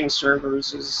staging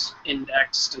servers is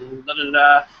indexed and da da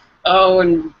da. Oh,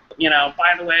 and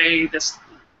by the way, this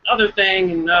other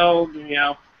thing, and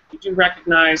you do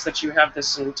recognize that you have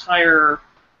this entire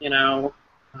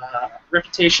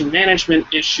reputation management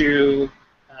issue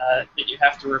that you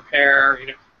have to repair.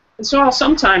 And so I'll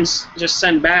sometimes just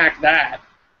send back that.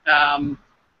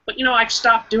 But I've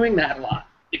stopped doing that a lot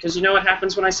because you know what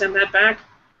happens when I send that back?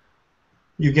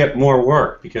 You get more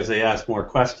work because they ask more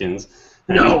questions.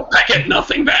 No, I get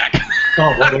nothing back.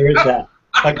 Oh, well, there is that.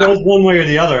 That goes one way or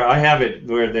the other. I have it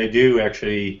where they do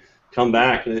actually come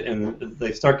back and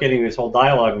they start getting this whole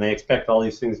dialogue and they expect all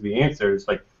these things to be answered. It's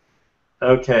like,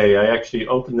 okay, I actually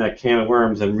opened that can of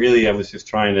worms and really I was just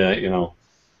trying to,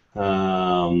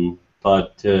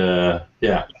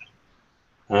 yeah.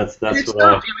 That's it's what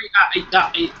tough.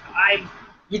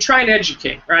 You try and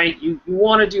educate, right? You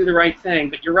want to do the right thing,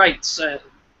 but you're right.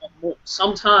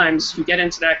 Sometimes you get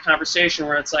into that conversation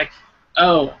where it's like,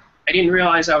 oh, I didn't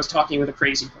realize I was talking with a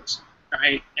crazy person,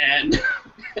 right? And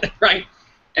right,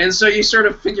 and so you sort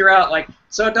of figure out like,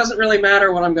 so it doesn't really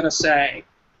matter what I'm going to say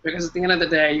because at the end of the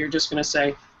day, you're just going to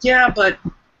say, yeah, but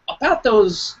about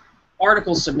those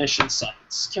article submission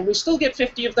sites, can we still get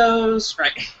 50 of those,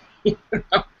 right?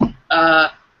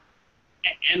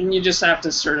 And you just have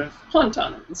to sort of punt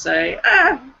on it and say,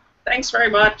 thanks very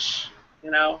much,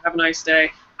 have a nice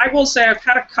day. I will say I've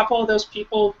had a couple of those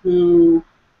people who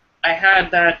I had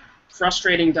that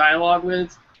frustrating dialogue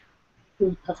with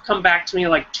who have come back to me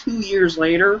like 2 years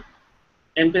later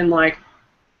and been like,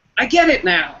 I get it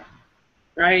now,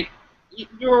 right?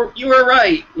 You were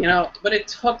right, but it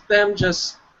took them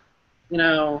just,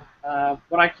 what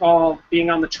I call being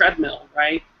on the treadmill,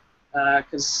 right?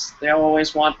 Because they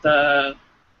always want the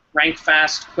rank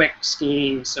fast, quick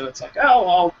scheme. So it's like, oh,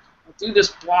 I'll do this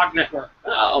blog network.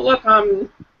 Oh, look, I'm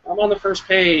on the first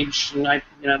page, and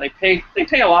they pay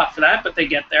a lot for that, but they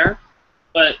get there.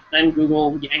 But then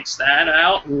Google yanks that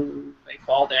out, and they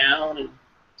fall down, and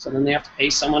so then they have to pay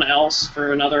someone else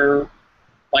for another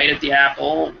bite at the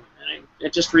apple, and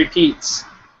it just repeats.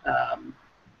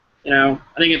 I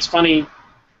think it's funny.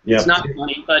 Yep. It's not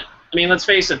funny, but I mean, let's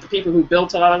face it, the people who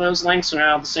built a lot of those links are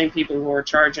now the same people who are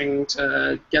charging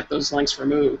to get those links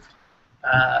removed.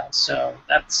 So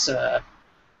that's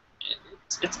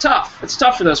it's tough. It's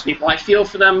tough for those people. I feel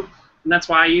for them, and that's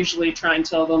why I usually try and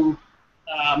tell them,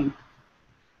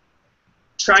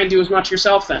 try and do as much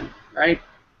yourself then, right?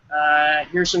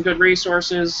 Here's some good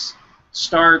resources.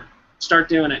 Start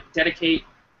doing it. Dedicate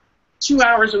 2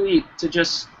 hours a week to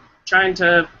just trying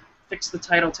to fix the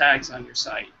title tags on your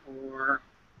site, or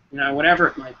whatever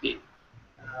it might be.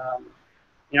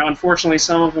 Unfortunately,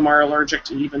 some of them are allergic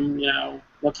to even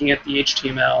looking at the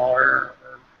HTML or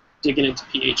digging into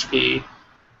PHP,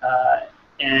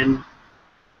 and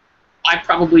I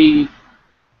probably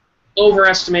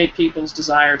overestimate people's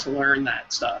desire to learn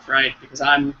that stuff, right? Because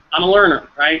I'm a learner,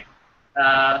 right?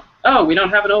 Oh, we don't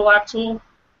have an OLAP tool,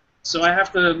 so I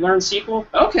have to learn SQL.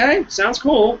 Okay, sounds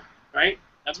cool, right?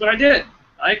 That's what I did.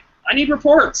 I need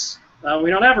reports. We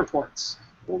don't have reports.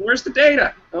 Well, where's the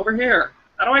data? Over here.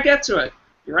 How do I get to it?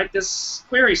 you write this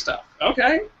query stuff.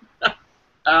 Okay.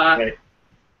 Right.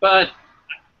 But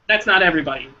that's not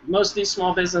everybody. Most of these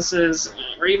small businesses,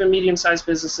 or even medium-sized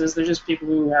businesses, they're just people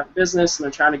who have a business and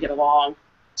they're trying to get along.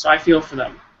 So I feel for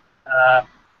them.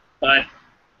 But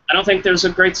I don't think there's a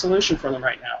great solution for them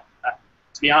right now,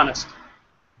 to be honest.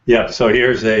 Yeah, so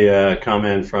here's a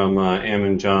comment from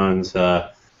Ammon Johns.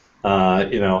 I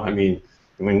mean,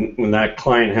 when that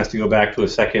client has to go back to a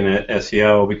second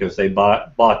SEO because they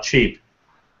bought cheap,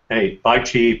 hey, buy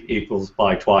cheap equals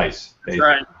buy twice. Basically.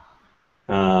 Right.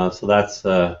 So that's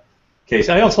the case.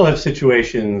 I also have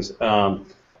situations.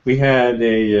 We had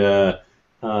this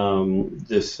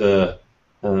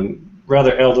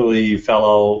rather elderly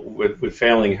fellow with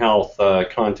failing health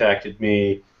contacted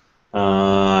me.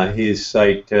 His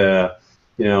site, had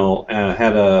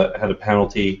a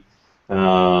penalty,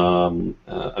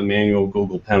 a manual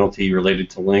Google penalty related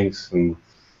to links, and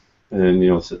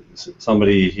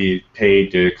somebody he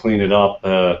paid to clean it up,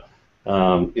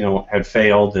 had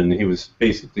failed, and he was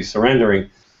basically surrendering.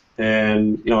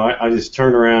 And I just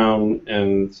turned around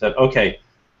and said, okay,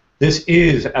 this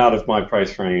is out of my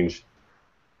price range,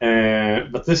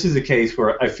 but this is a case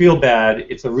where I feel bad.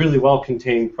 It's a really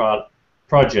well-contained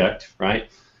project, right?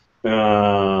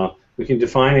 We can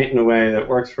define it in a way that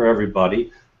works for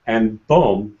everybody, and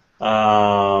boom,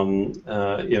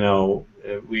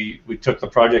 we took the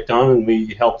project on and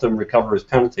we helped him recover his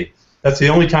penalty. That's the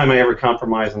only time I ever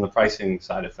compromise on the pricing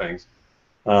side of things.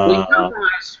 We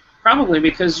compromise probably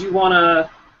because you want to,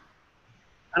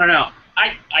 I don't know,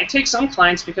 I take some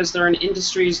clients because they're in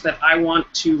industries that I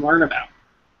want to learn about.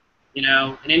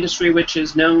 An industry which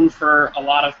is known for a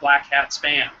lot of black hat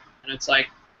spam. And it's like,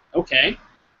 okay,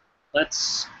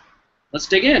 let's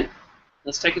dig in.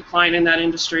 Let's take a client in that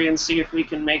industry and see if we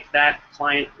can make that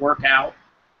client work out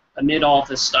amid all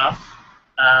this stuff.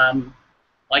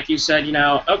 Like you said,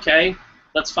 okay,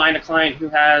 let's find a client who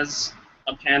has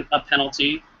a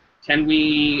penalty. Can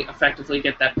we effectively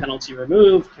get that penalty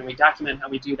removed? Can we document how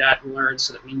we do that and learn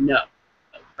so that we know,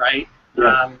 right?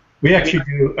 Yeah. We actually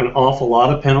do an awful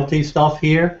lot of penalty stuff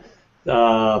here.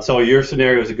 So your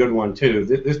scenario is a good one too.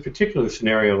 This particular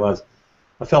scenario was,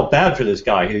 I felt bad for this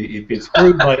guy. He'd been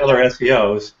screwed by other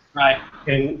SEOs. Right.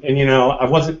 And I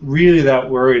wasn't really that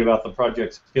worried about the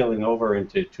project spilling over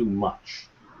into too much.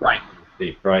 Right.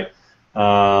 Right.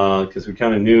 Because we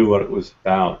kind of knew what it was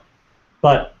about.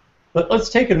 But let's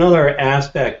take another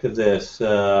aspect of this,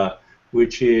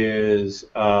 which is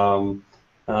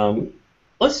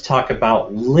let's talk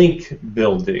about link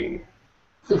building.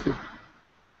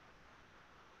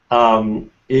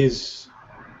 Is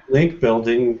link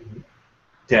building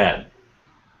dead?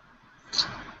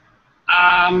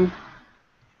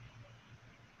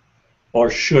 Or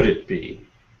should it be?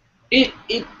 It's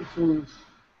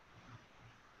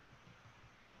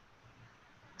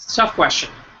a tough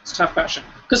question. It's a tough question.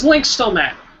 Because links still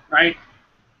matter, right?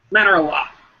 Matter a lot.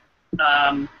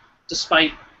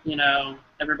 Despite,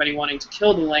 everybody wanting to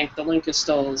kill the link is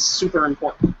still super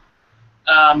important.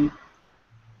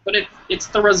 But it's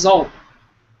the result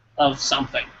of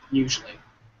something, usually.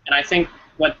 And I think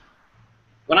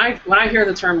when I hear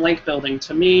the term link building,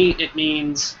 to me it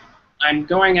means I'm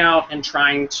going out and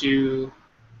trying to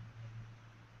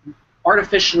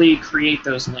artificially create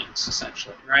those links,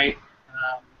 essentially, right?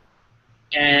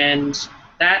 And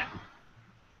that,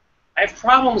 I have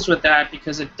problems with that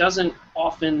because it doesn't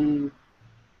often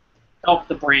help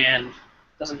the brand,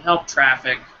 doesn't help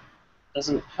traffic,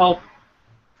 doesn't help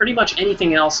pretty much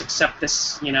anything else except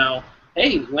this,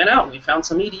 hey, we went out and we found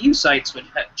some EDU sites which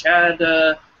had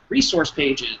resource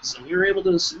pages, and you were able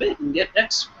to submit and get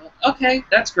X. Okay,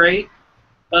 that's great,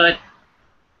 but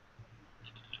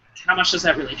how much does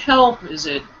that really help? Is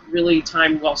it really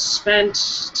time well spent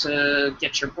to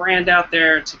get your brand out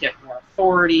there, to get more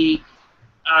authority?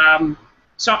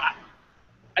 So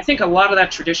I think a lot of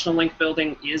that traditional link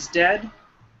building is dead.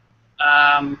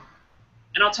 And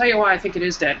I'll tell you why I think it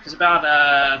is dead, because about,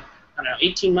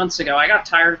 18 months ago, I got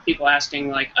tired of people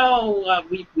asking, like, oh,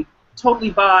 we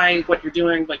totally buy what you're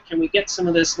doing, but can we get some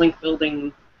of this link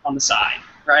building on the side,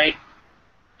 right?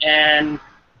 And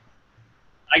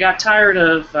I got tired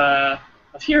of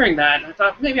hearing that, and I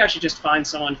thought maybe I should just find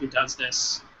someone who does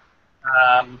this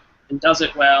and does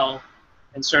it well,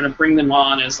 and sort of bring them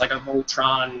on as like a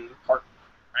Voltron partner,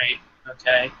 right?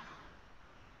 Okay.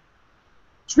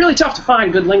 It's really tough to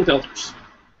find good link builders,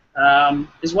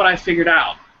 is what I figured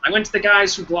out. I went to the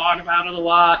guys who blog about it a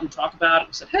lot and talk about it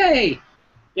and said, hey,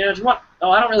 do you want?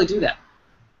 Oh, I don't really do that.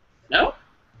 No?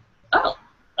 Oh,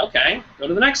 okay. Go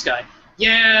to the next guy.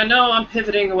 Yeah, no, I'm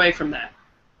pivoting away from that.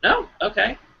 No?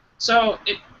 Okay. So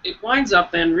it winds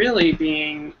up then really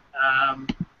being a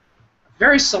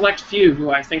very select few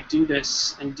who I think do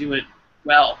this and do it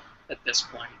well at this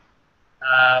point.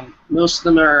 Most of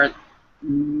them are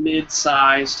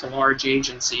mid-sized to large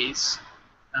agencies,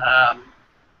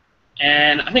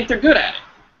 and I think they're good at it.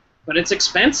 But it's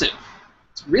expensive.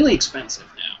 It's really expensive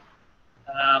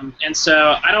now. And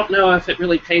so I don't know if it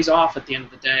really pays off at the end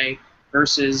of the day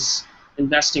versus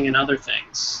investing in other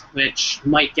things, which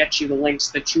might get you the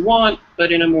links that you want,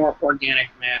 but in a more organic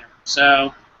manner.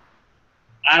 So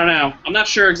I don't know. I'm not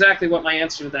sure exactly what my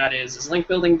answer to that is. Is link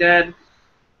building dead?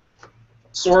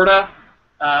 Sorta.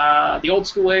 The old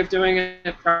school way of doing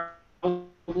it,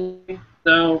 probably.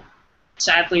 Though,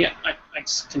 sadly, I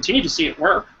continue to see it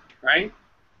work, right?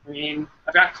 I mean,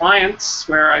 I've got clients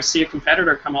where I see a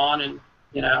competitor come on and,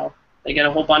 you know, they get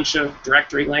a whole bunch of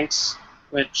directory links,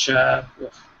 which,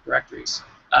 directories,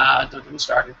 don't get me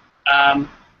started.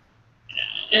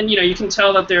 And, you know, you can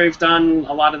tell that they've done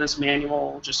a lot of this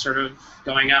manual, just sort of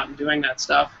going out and doing that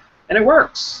stuff, and it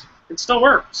works. It still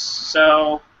works.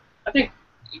 So I think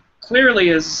it clearly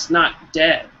is not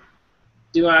dead.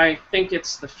 Do I think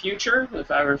it's the future? If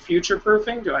I were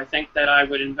future-proofing, do I think that I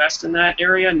would invest in that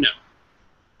area? No,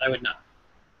 I would not.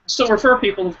 I still refer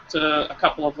people to a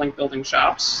couple of link building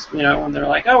shops, you know, when they're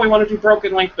like, oh, we want to do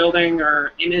broken link building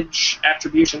or image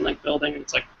attribution link building, and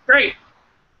it's like, great,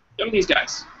 go to these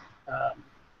guys.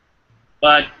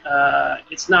 But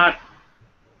it's not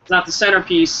the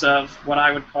centerpiece of what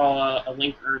I would call a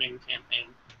link earning campaign.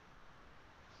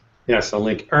 Yes, a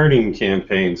link earning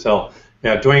campaign. So,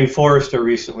 yeah, Dwayne Forrester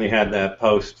recently had that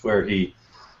post where he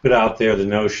put out there the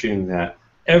notion that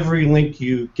every link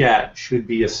you get should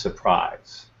be a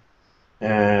surprise.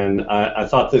 And I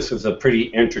thought this was a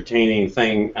pretty entertaining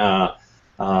thing because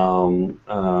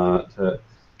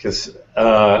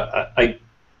I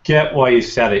get why you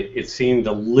said it. It seemed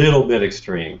a little bit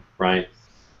extreme, right?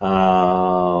 You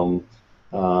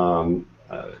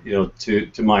know,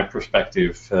 to my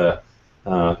perspective, you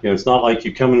know, it's not like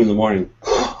you come in the morning,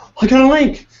 oh, I got a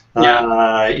link.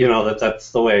 Yeah. You know,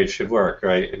 that's the way it should work,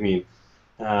 right? I mean,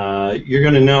 you're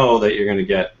going to know that you're going to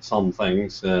get some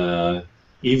things,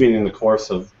 even in the course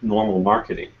of normal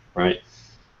marketing, right?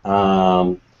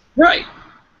 Right.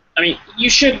 I mean,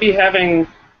 you should be having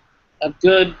a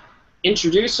good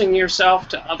introducing yourself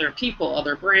to other people,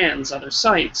 other brands, other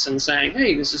sites, and saying,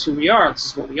 hey, this is who we are, this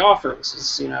is what we offer, this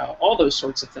is, you know, all those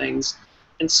sorts of things.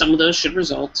 And some of those should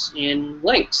result in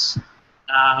links.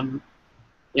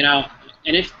 You know,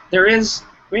 and if there is,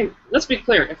 I mean, let's be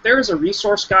clear, if there is a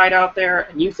resource guide out there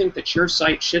and you think that your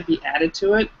site should be added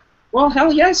to it, well,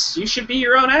 hell yes, you should be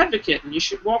your own advocate, and you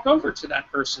should walk over to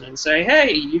that person and say,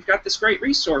 hey, you've got this great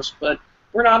resource, but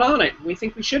we're not on it, and we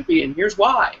think we should be, and here's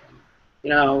why. And, you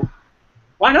know,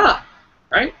 why not,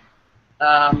 right?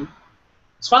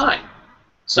 It's fine.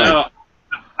 So Right.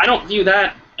 I don't view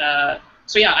that,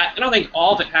 so yeah, I don't think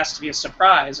all of it has to be a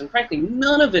surprise, and frankly,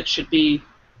 none of it should be.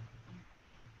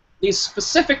 These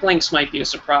specific links might be a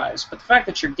surprise, but the fact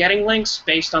that you're getting links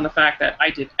based on the fact that I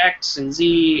did X and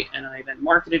Z and I then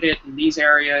marketed it in these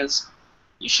areas,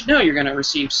 you should know you're going to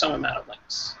receive some amount of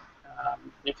links.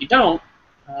 If you don't,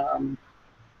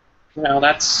 you know,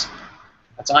 that's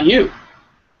on you.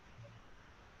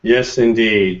 Yes,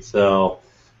 indeed. So,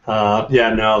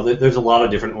 yeah, no, there's a lot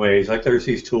of different ways. Like there's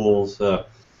these tools,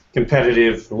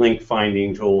 competitive link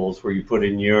finding tools, where you put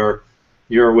in your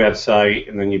website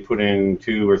and then you put in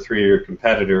 2 or 3 of your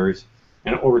competitors,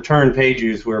 and it will return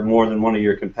pages where more than one of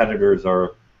your competitors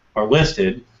are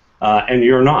listed, and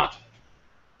you're not.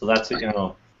 So that's you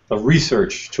know, a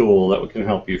research tool that can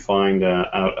help you find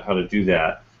out how to do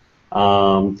that.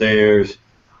 There's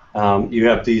you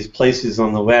have these places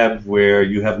on the web where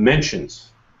you have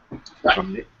mentions,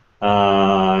 Right.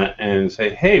 and say,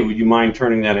 hey, would you mind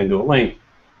turning that into a link?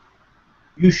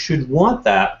 You should want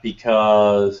that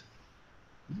because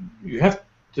you have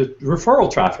the referral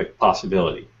traffic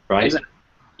possibility, right? Exactly.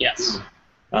 Yes.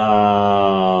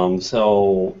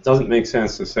 So it doesn't make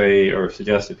sense to say or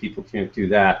suggest that people can't do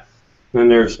that. Then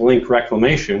there's link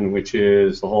reclamation, which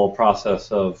is the whole process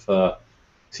of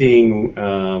seeing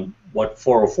what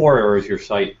 404 errors your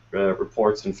site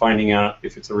reports and finding out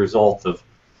if it's a result of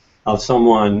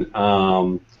someone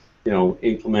you know,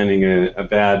 implementing a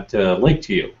bad link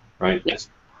to you, right? Yes.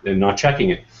 And not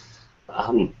checking it.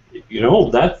 You know,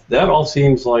 that all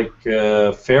seems like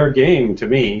fair game to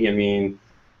me. I mean,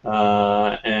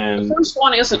 and The first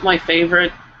one isn't my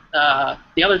favorite.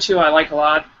 The other two I like a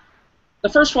lot. The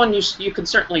first one you could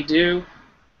certainly do.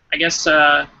 I guess,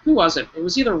 who was it? It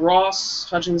was either Ross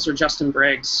Hudgens or Justin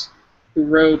Briggs who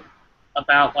wrote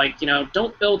about, like, you know,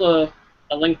 don't build a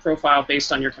link profile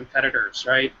based on your competitors,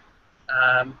 right?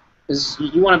 Because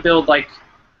you want to build, like,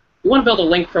 you want to build a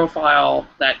link profile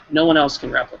that no one else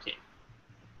can replicate.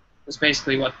 Was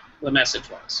basically what the message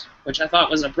was, which I thought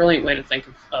was a brilliant way to think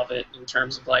of it in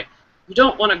terms of like, you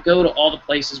don't want to go to all the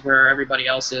places where everybody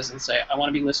else is and say, I want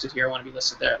to be listed here, I want to be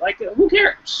listed there. Like, who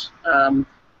cares?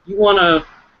 You want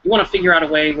to figure out a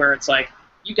way where it's like,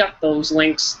 you got those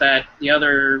links that the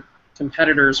other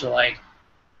competitors are like,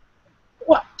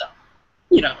 what the,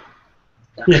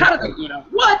 how do they,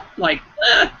 what? Like,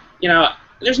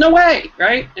 there's no way,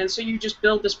 right? And so you just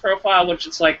build this profile, which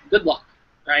it's like, good luck,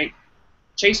 right?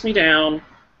 Chase me down,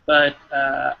 but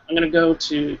I'm going to go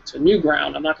to new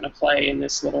ground. I'm not going to play in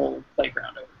this little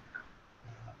playground over here.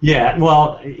 Yeah,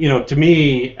 well, to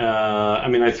me, I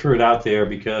mean, I threw it out there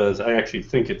because I actually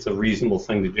think it's a reasonable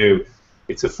thing to do.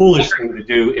 It's a foolish thing to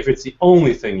do if it's the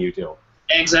only thing you do.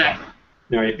 Exactly.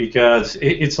 Right, because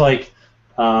it's like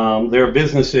there are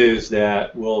businesses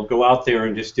that will go out there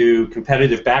and just do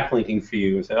competitive backlinking for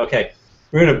you and say, okay,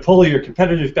 we're going to pull your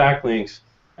competitive backlinks,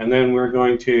 and then we're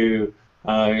going to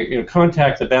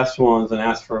contact the best ones and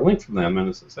ask for a link from them. And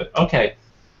it's like, okay,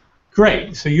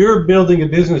 great. So you're building a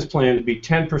business plan to be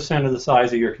 10% of the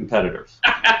size of your competitors.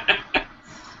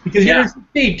 Because you don't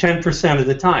succeed 10% of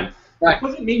the time. Right. It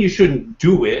doesn't mean you shouldn't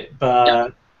do it,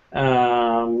 but,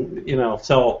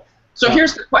 so... So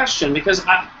here's the question, because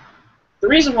the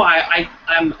reason why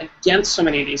I'm against so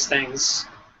many of these things,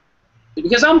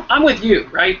 because I'm with you,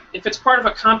 right? If it's part of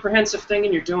a comprehensive thing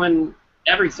and you're doing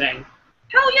everything,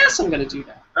 hell yes, I'm going to do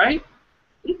that, right?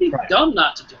 It'd be dumb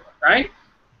not to do it, right?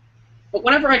 But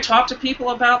whenever I talk to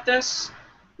people about this,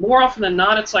 more often than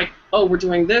not, it's like, oh, we're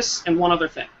doing this and one other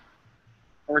thing.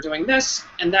 Or we're doing this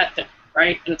and that thing,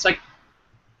 right? And it's like,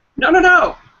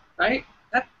 no, right?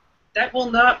 That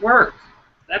will not work.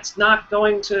 That's not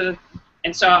going to...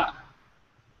 And so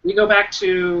we go back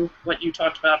to what you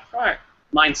talked about prior,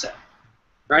 mindset,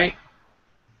 right?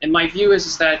 And my view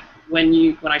is that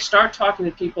when I start talking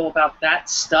to people about that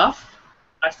stuff,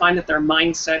 I find that their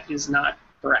mindset is not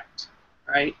correct,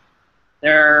 right?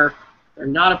 They're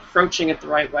not approaching it the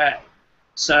right way.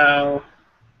 So,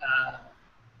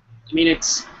 I mean,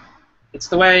 it's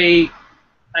the way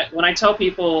when I tell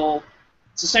people,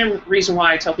 it's the same reason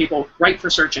why I tell people write for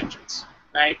search engines,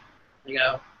 right? They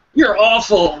go, you're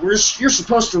awful. You're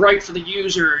supposed to write for the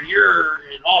user. You're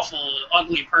an awful,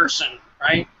 ugly person,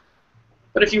 right?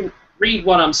 But if you read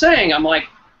what I'm saying, I'm like,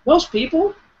 most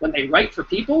people, when they write for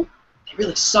people, they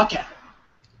really suck at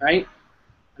it, right?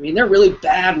 I mean, they're really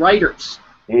bad writers.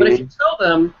 Mm-hmm. But if you tell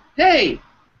them, hey,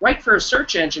 write for a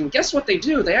search engine, guess what they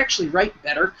do? They actually write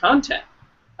better content.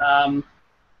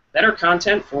 Better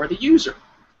content for the user.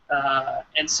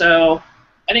 And so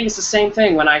I think it's the same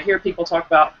thing when I hear people talk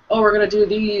about, oh, we're going to do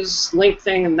these link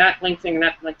thing and that link thing and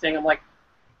that link thing. I'm like,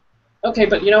 okay,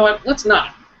 but you know what? Let's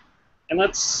not. And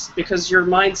because your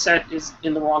mindset is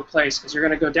in the wrong place, because you're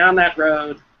going to go down that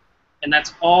road, and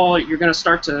that's all you're going to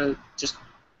start to just,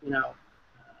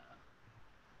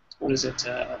 what is it?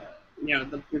 You're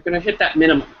going to hit that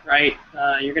minimum, right?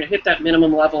 You're going to hit that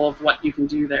minimum level of what you can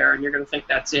do there, and you're going to think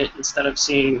that's it instead of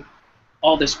seeing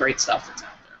all this great stuff that's out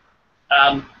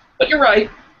there. But you're right.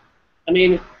 I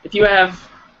mean, if you have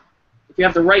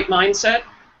the right mindset,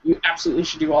 you absolutely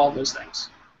should do all of those things.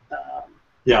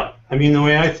 Yeah, I mean, the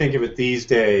way I think of it these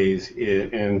days,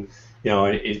 it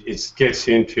gets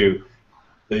into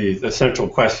the central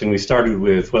question we started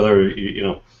with, whether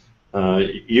you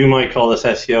might call this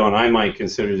SEO, and I might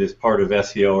consider this part of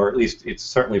SEO, or at least it's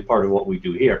certainly part of what we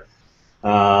do here.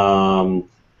 I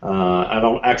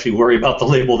don't actually worry about the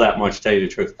label that much, to tell you the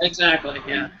truth. Exactly,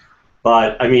 yeah.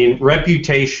 But, I mean,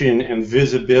 reputation and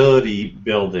visibility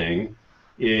building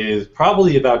is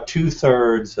probably about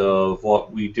 2/3 of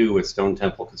what we do with Stone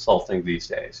Temple Consulting these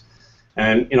days.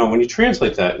 And, when you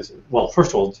translate that, well,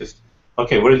 first of all,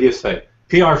 okay, what did you say?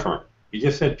 PR firm. You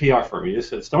just said PR firm. You just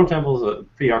said Stone Temple is a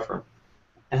PR firm.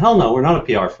 And hell no, we're not a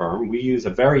PR firm. We use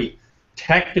a very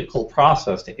technical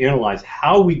process to analyze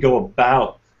how we go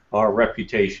about our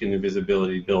reputation and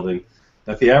visibility building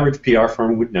that the average PR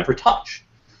firm would never touch.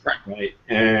 Right?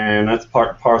 And that's part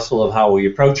and parcel of how we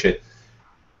approach it.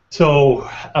 So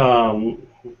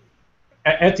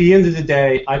at the end of the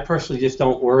day, I personally just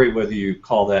don't worry whether you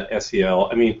call that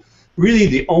SEO. I mean, really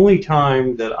the only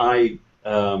time that I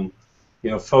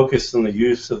focus on the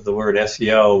use of the word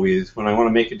SEO is when I want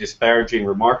to make a disparaging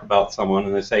remark about someone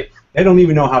and they say, they don't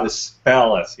even know how to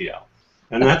spell SEO.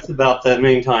 And that's about the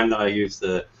main time that I use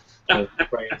the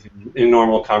phrase in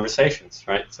normal conversations,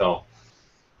 right? So,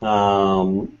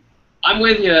 I'm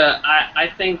with you.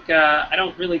 I think I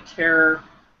don't really care.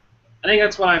 I think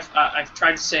that's what I've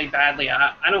tried to say badly.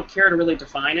 I don't care to really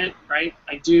define it, right?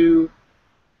 I do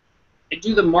I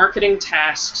do the marketing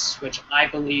tasks which I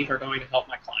believe are going to help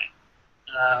my client.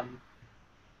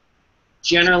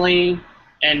 Generally,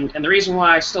 and the reason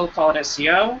why I still call it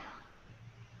SEO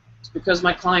is because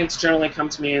my clients generally come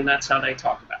to me and that's how they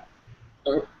talk about it,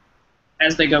 or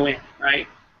as they go in, right?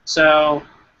 So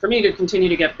for me to continue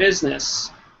to get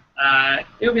business,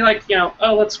 it would be like,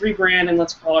 oh, let's rebrand and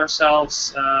let's call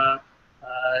ourselves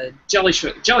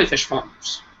jellyfish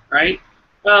farmers, right?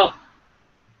 Well,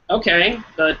 okay,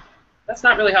 but that's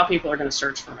not really how people are going to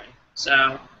search for me.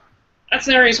 So that's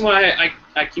the reason why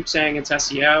I keep saying it's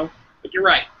SEO. But you're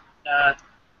right. It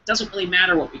doesn't really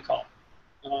matter what we call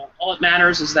it. All that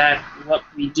matters is that what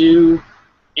we do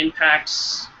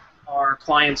impacts our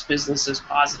clients' businesses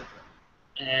positively.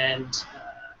 And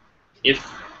if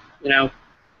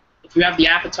you have the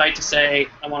appetite to say,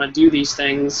 I want to do these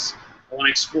things, I want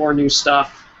to explore new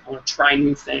stuff, I want to try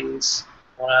new things,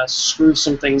 I want to screw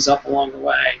some things up along the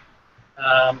way,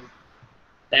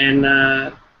 then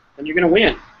you're going to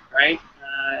win, right?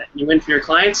 You win for your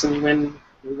clients, and you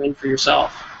win for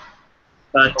yourself.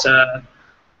 But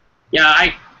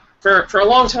yeah, for a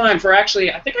long time,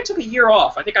 I think I took a year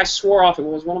off. I think I swore off. It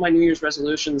was one of my New Year's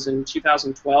resolutions in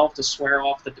 2012 to swear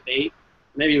off the debate.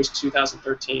 Maybe it was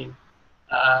 2013,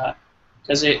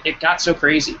 because it got so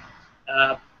crazy.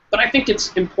 But I think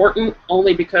it's important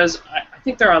only because I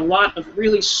think there are a lot of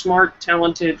really smart,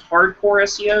 talented, hardcore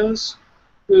SEOs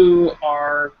who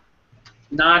are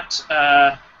not.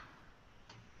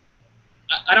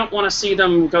 I don't want to see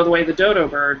them go the way of the dodo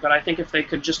bird, but I think if they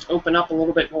could just open up a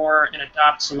little bit more and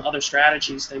adopt some other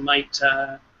strategies, they might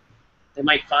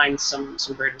find some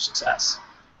greater success.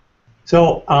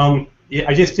 So yeah,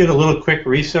 I just did a little quick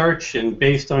research, and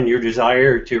based on your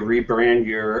desire to rebrand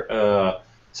your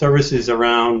services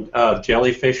around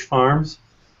jellyfish farms,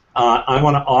 I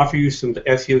want to offer you some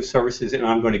SEO services, and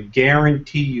I'm going to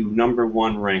guarantee you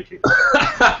 #1 ranking.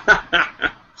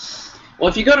 Well,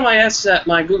 if you go to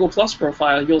my Google Plus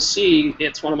profile, you'll see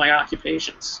it's one of my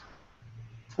occupations.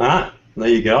 Ah, there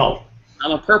you go.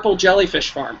 I'm a purple jellyfish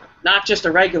farmer. Not just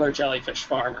a regular jellyfish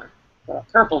farmer, but a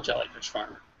purple jellyfish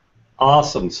farmer.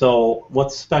 Awesome. So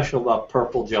what's special about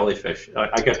purple jellyfish?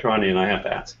 I got thrown in. I have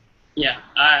to ask. Yeah.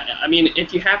 I mean,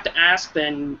 if you have to ask,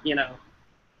 then,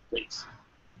 please.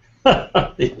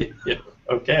 Yeah,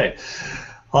 okay.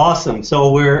 Awesome.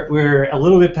 So we're a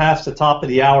little bit past the top of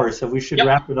the hour, so we should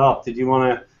wrap it up. Did you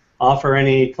want to offer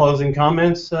any closing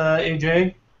comments,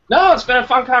 AJ? No, it's been a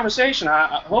fun conversation.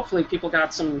 Hopefully people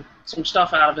got some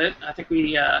stuff out of it. I think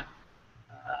we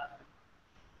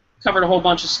covered a whole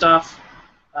bunch of stuff.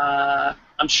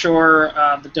 I'm sure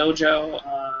the dojo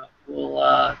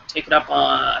will take it up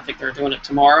on, I think they're doing it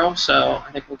tomorrow, so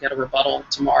I think we'll get a rebuttal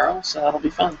tomorrow, so that'll be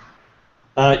fun.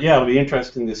 Yeah, it'll be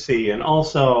interesting to see. And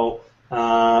also,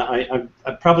 I'm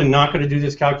probably not going to do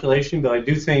this calculation, but I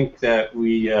do think that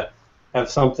we have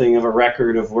something of a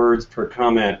record of words per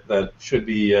comment that should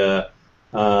be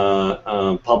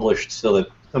published so that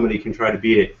somebody can try to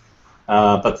beat it.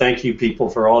 But thank you, people,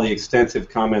 for all the extensive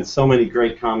comments. So many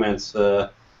great comments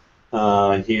here.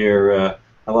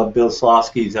 I love Bill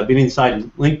Slosky's. I've been inside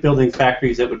link building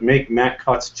factories that would make Matt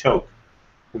Cutts choke,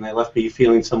 and they left me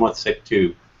feeling somewhat sick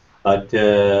too. But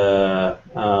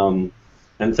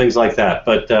and things like that.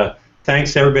 But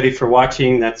thanks everybody for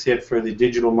watching. That's it for the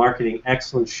Digital Marketing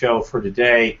Excellence Show for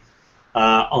today.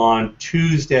 On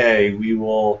Tuesday, we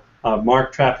will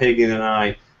Mark Traphagen and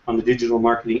I on the Digital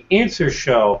Marketing Answers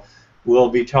Show will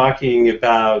be talking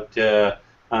about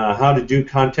how to do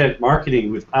content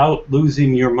marketing without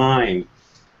losing your mind.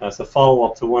 That's a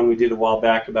follow-up to one we did a while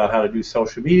back about how to do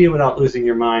social media without losing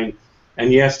your mind.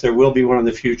 And yes, there will be one in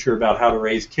the future about how to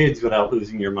raise kids without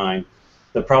losing your mind.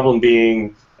 The problem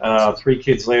being, 3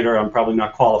 kids later, I'm probably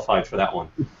not qualified for that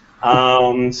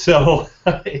one. So,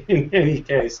 in any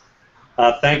case,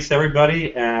 thanks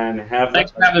everybody, and have.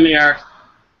 Thanks for having me, Eric.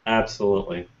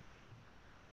 Absolutely.